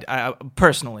there. I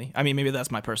personally, maybe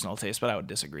that's my personal taste, but I would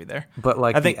disagree there. But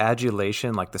like the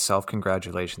adulation, like the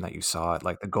self-congratulation that you saw at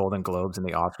like the Golden Globes and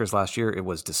the Oscars last year, it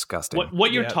was disgusting.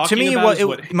 What you're talking about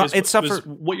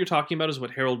what you're talking about is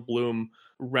what Harold Bloom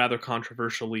rather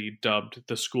controversially dubbed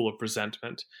the School of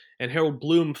Resentment. And Harold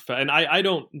Bloom, and I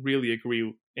don't really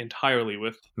agree entirely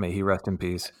with. May he rest in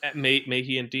peace. May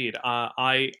he indeed.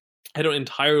 I don't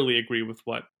entirely agree with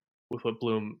what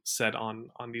Bloom said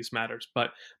on these matters, but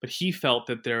he felt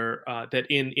that that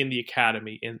in the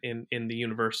academy, in the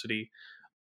university,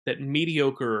 that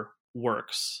mediocre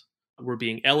works were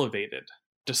being elevated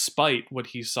despite what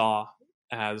he saw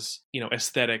as,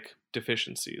 aesthetic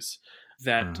deficiencies.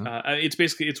 That it's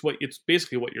basically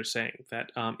what you're saying,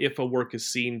 that if a work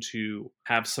is seen to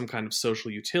have some kind of social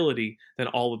utility, then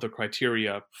all of the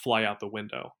criteria fly out the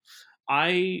window.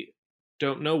 I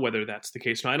don't know whether that's the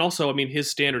case now. And also,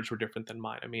 his standards were different than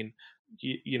mine. I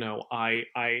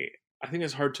think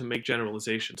it's hard to make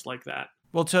generalizations like that.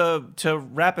 Well, to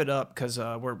wrap it up, because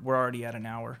we're already at an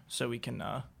hour, so we can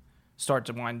start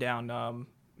to wind down.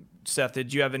 Seth,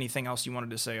 did you have anything else you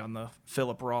wanted to say on the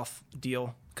Philip Roth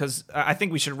deal? Because I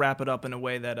think we should wrap it up in a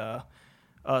way that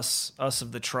us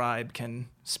of the tribe can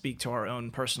speak to our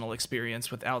own personal experience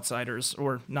with outsiders,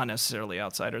 or not necessarily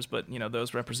outsiders, but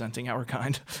those representing our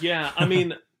kind. Yeah, I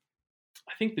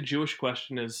think the Jewish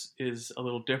question is a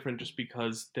little different, just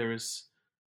because there's.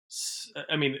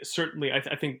 Certainly,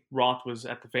 I think Roth was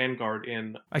at the vanguard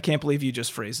in. I can't believe you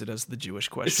just phrased it as the Jewish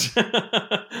question.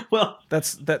 Well,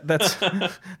 that's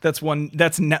one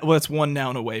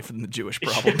noun away from the Jewish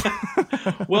problem.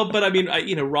 Well, but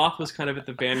Roth was kind of at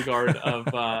the vanguard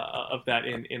of that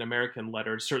in American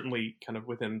letters, certainly kind of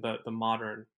within the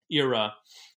modern era,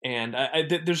 and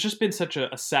there's just been such a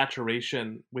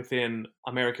saturation within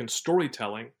American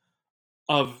storytelling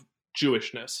of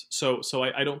Jewishness. So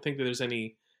I don't think that there's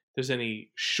any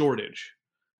shortage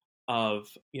of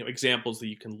examples that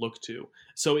you can look to.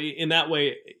 So in that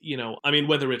way,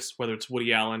 whether it's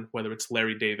Woody Allen, whether it's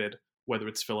Larry David, whether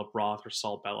it's Philip Roth or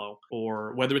Saul Bellow,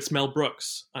 or whether it's Mel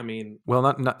Brooks, well,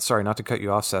 not to cut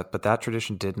you off, Seth, but that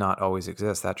tradition did not always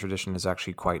exist. That tradition is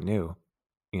actually quite new.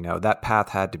 That path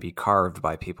had to be carved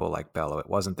by people like Bellow. It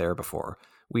wasn't there before.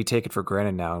 We take it for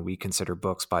granted now, and we consider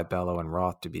books by Bellow and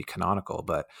Roth to be canonical,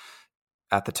 but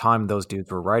at the time those dudes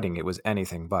were writing, it was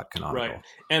anything but canonical. Right.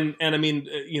 And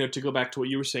to go back to what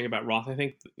you were saying about Roth, I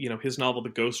think, his novel, The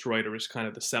Ghostwriter, is kind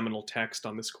of the seminal text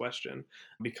on this question,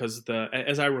 because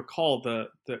as I recall, the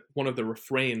one of the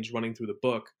refrains running through the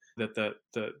book that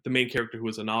the main character, who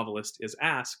is a novelist, is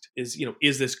asked is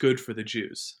this good for the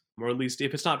Jews? Or at least,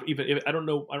 if it's not even, I don't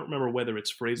remember whether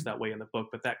it's phrased that way in the book,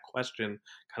 but that question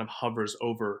kind of hovers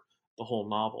over the whole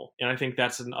novel. And I think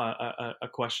that's a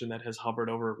question that has hovered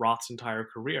over Roth's entire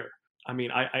career. I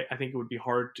think it would be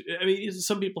hard to,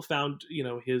 some people found,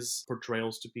 his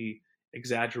portrayals to be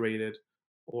exaggerated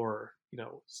or,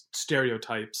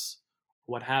 stereotypes,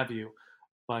 what have you.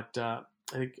 But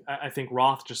I think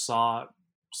Roth just saw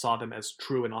them as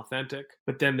true and authentic.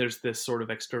 But then there's this sort of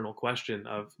external question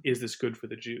of, is this good for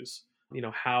the Jews?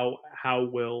 How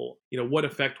will, what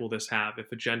effect will this have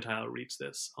if a Gentile reads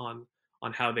this on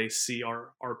how they see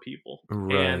our people?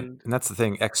 Right. And that's the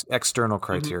thing, external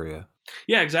criteria. Mm-hmm.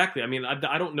 Yeah, exactly.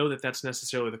 I don't know that that's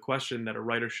necessarily the question that a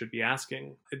writer should be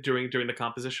asking during the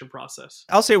composition process.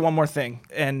 I'll say one more thing,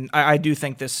 and I do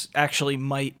think this actually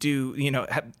might do,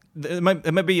 it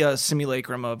might be a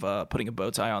simulacrum of putting a bow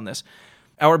tie on this.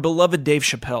 Our beloved Dave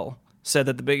Chappelle said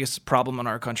that the biggest problem in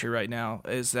our country right now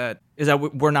is that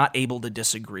we're not able to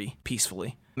disagree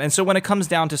peacefully. And so when it comes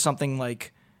down to something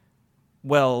like,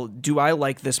 well, do I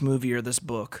like this movie or this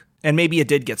book? And maybe it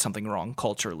did get something wrong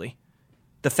culturally.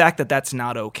 The fact that that's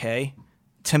not okay,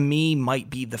 to me, might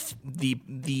be the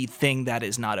thing that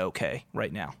is not okay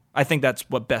right now. I think that's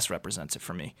what best represents it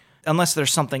for me. Unless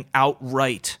there's something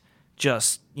outright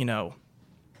just,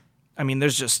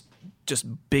 there's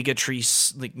just bigotry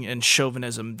and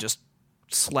chauvinism just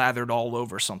slathered all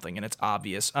over something, and it's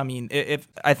obvious.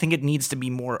 I think it needs to be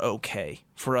more okay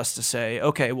for us to say,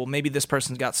 okay, well, maybe this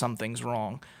person's got some things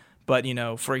wrong, but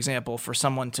for example, for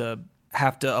someone to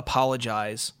have to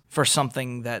apologize for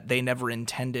something that they never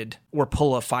intended, or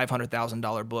pull a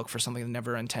 $500,000 book for something they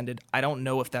never intended, I don't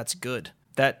know if that's good.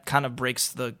 That kind of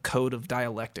breaks the code of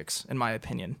dialectics, in my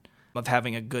opinion, of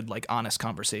having a good, honest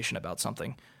conversation about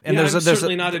something. And I'm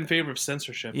certainly not in favor of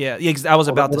censorship. Yeah, I was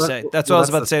about to say. That's what I was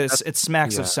about to say. It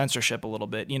smacks of censorship a little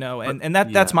bit,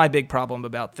 that's my big problem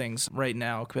about things right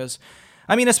now. Because,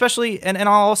 especially, and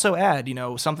I'll also add,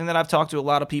 something that I've talked to a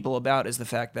lot of people about is the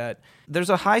fact that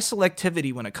there's a high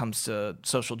selectivity when it comes to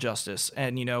social justice.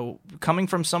 And, coming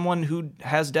from someone who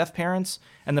has deaf parents,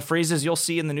 and the phrases you'll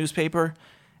see in the newspaper,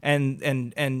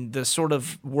 and the sort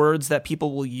of words that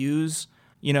people will use,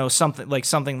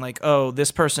 something like, oh,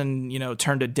 this person,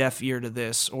 turned a deaf ear to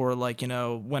this, or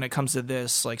when it comes to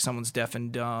this, someone's deaf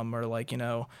and dumb, or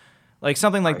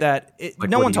something like that.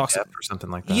 No one talks or something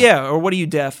like that. Yeah, or what are you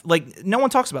deaf? No one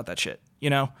talks about that shit,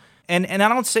 And I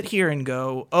don't sit here and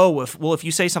go, oh, if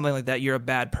you say something like that, you're a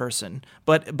bad person.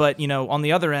 But on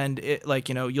the other end,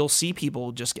 you'll see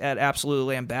people just get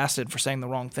absolutely lambasted for saying the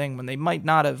wrong thing when they might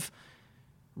not have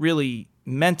really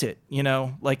meant it,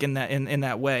 like in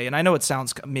that way. And I know it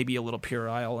sounds maybe a little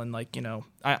puerile, and like,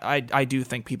 I do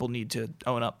think people need to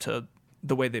own up to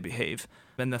the way they behave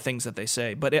and the things that they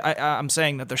say. But I'm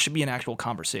saying that there should be an actual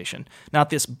conversation,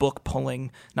 not this book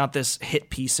pulling, not this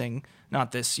hit piecing,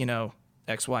 not this,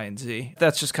 X, Y, and Z.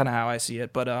 That's just kind of how I see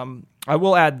it. But I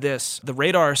will add this. The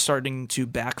radar is starting to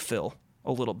backfill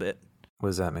a little bit. What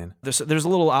does that mean? There's a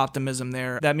little optimism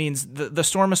there. That means the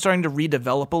storm is starting to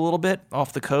redevelop a little bit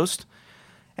off the coast.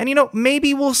 And,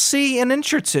 maybe we'll see an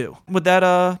inch or two. Would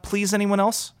that please anyone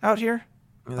else out here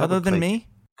other than me?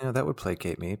 Yeah, that would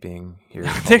placate me, being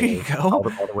here. There you go. All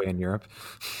the way in Europe.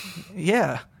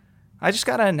 Yeah. I just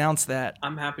got to announce that.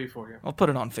 I'm happy for you. I'll put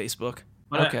it on Facebook.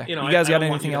 But okay. You guys got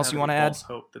anything else you want to add?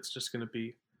 Hope that's just going to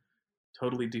be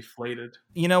totally deflated.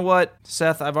 You know what,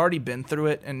 Seth? I've already been through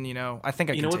it, and I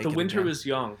think I can take it. You know what? The winter is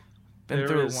young. Been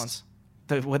through it once.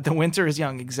 The winter is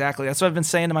young. Exactly. That's what I've been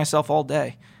saying to myself all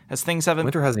day. As things haven't.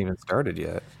 Winter hasn't even started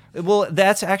yet. Well,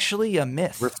 that's actually a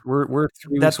myth. We're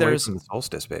 3 weeks away from the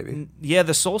solstice, baby. Yeah,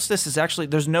 the solstice is actually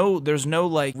there's no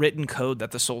like written code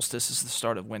that the solstice is the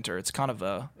start of winter. It's kind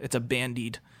of it's a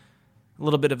bandied, a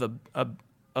little bit of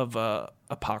a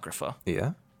apocrypha.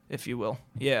 Yeah. If you will.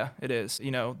 Yeah, it is.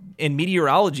 In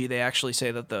meteorology, they actually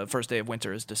say that the first day of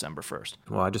winter is December 1st.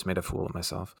 Well, I just made a fool of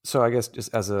myself. So I guess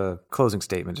just as a closing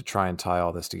statement to try and tie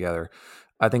all this together,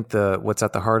 I think what's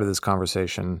at the heart of this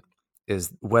conversation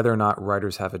is whether or not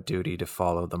writers have a duty to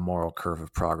follow the moral curve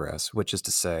of progress, which is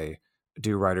to say,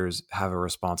 do writers have a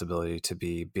responsibility to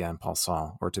be bien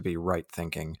pensant or to be right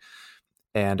thinking?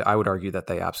 And I would argue that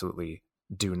they absolutely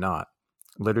do not.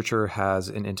 Literature has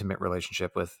an intimate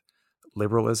relationship with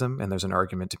liberalism, and there's an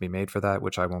argument to be made for that,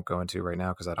 which I won't go into right now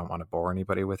because I don't want to bore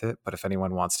anybody with it. But if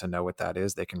anyone wants to know what that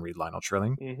is, they can read Lionel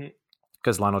Trilling. Mm-hmm.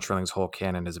 Because Lionel Trilling's whole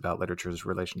canon is about literature's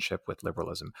relationship with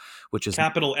liberalism, which is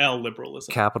capital L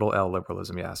liberalism. Capital L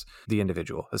liberalism, yes. The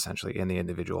individual, essentially, in the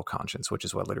individual conscience, which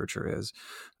is what literature is,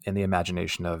 in the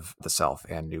imagination of the self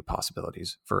and new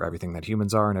possibilities for everything that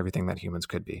humans are and everything that humans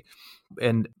could be.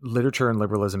 And literature and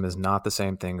liberalism is not the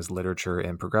same thing as literature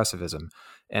and progressivism.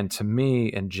 And to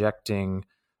me, injecting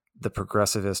the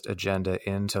progressivist agenda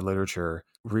into literature,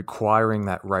 requiring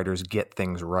that writers get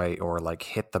things right or like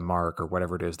hit the mark or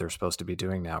whatever it is they're supposed to be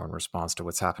doing now in response to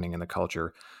what's happening in the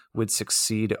culture, would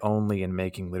succeed only in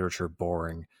making literature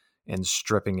boring and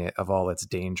stripping it of all its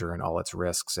danger and all its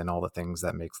risks and all the things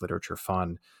that makes literature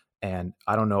fun. And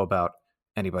I don't know about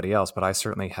anybody else, but I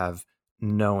certainly have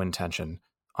no intention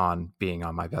on being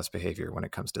on my best behavior when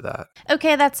it comes to that.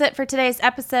 Okay, that's it for today's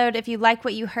episode. If you like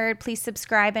what you heard, please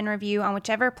subscribe and review on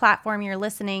whichever platform you're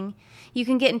listening. You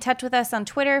can get in touch with us on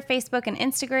Twitter, Facebook, and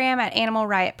Instagram at Animal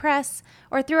Riot Press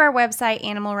or through our website,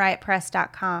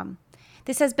 animalriotpress.com.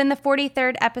 This has been the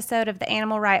 43rd episode of the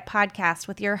Animal Riot Podcast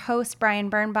with your host, Brian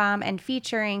Birnbaum, and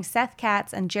featuring Seth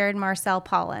Katz and Jared Marcel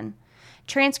Paulin.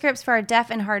 Transcripts for our deaf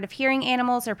and hard of hearing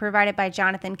animals are provided by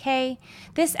Jonathan Kay.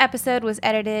 This episode was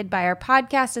edited by our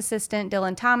podcast assistant,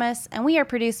 Dylan Thomas, and we are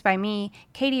produced by me,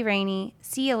 Katie Rainey.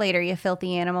 See you later, you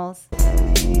filthy animals.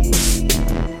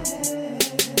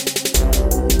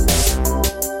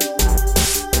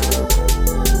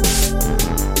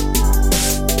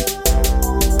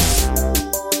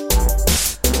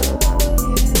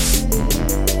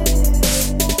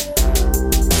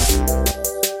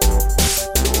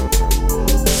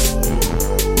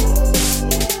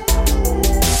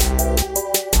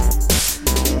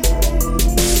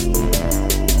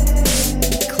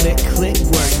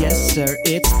 Sir,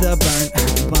 it's the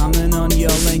burn. Bombing on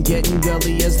y'all and getting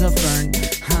gully as the fern.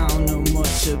 I don't know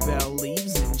much about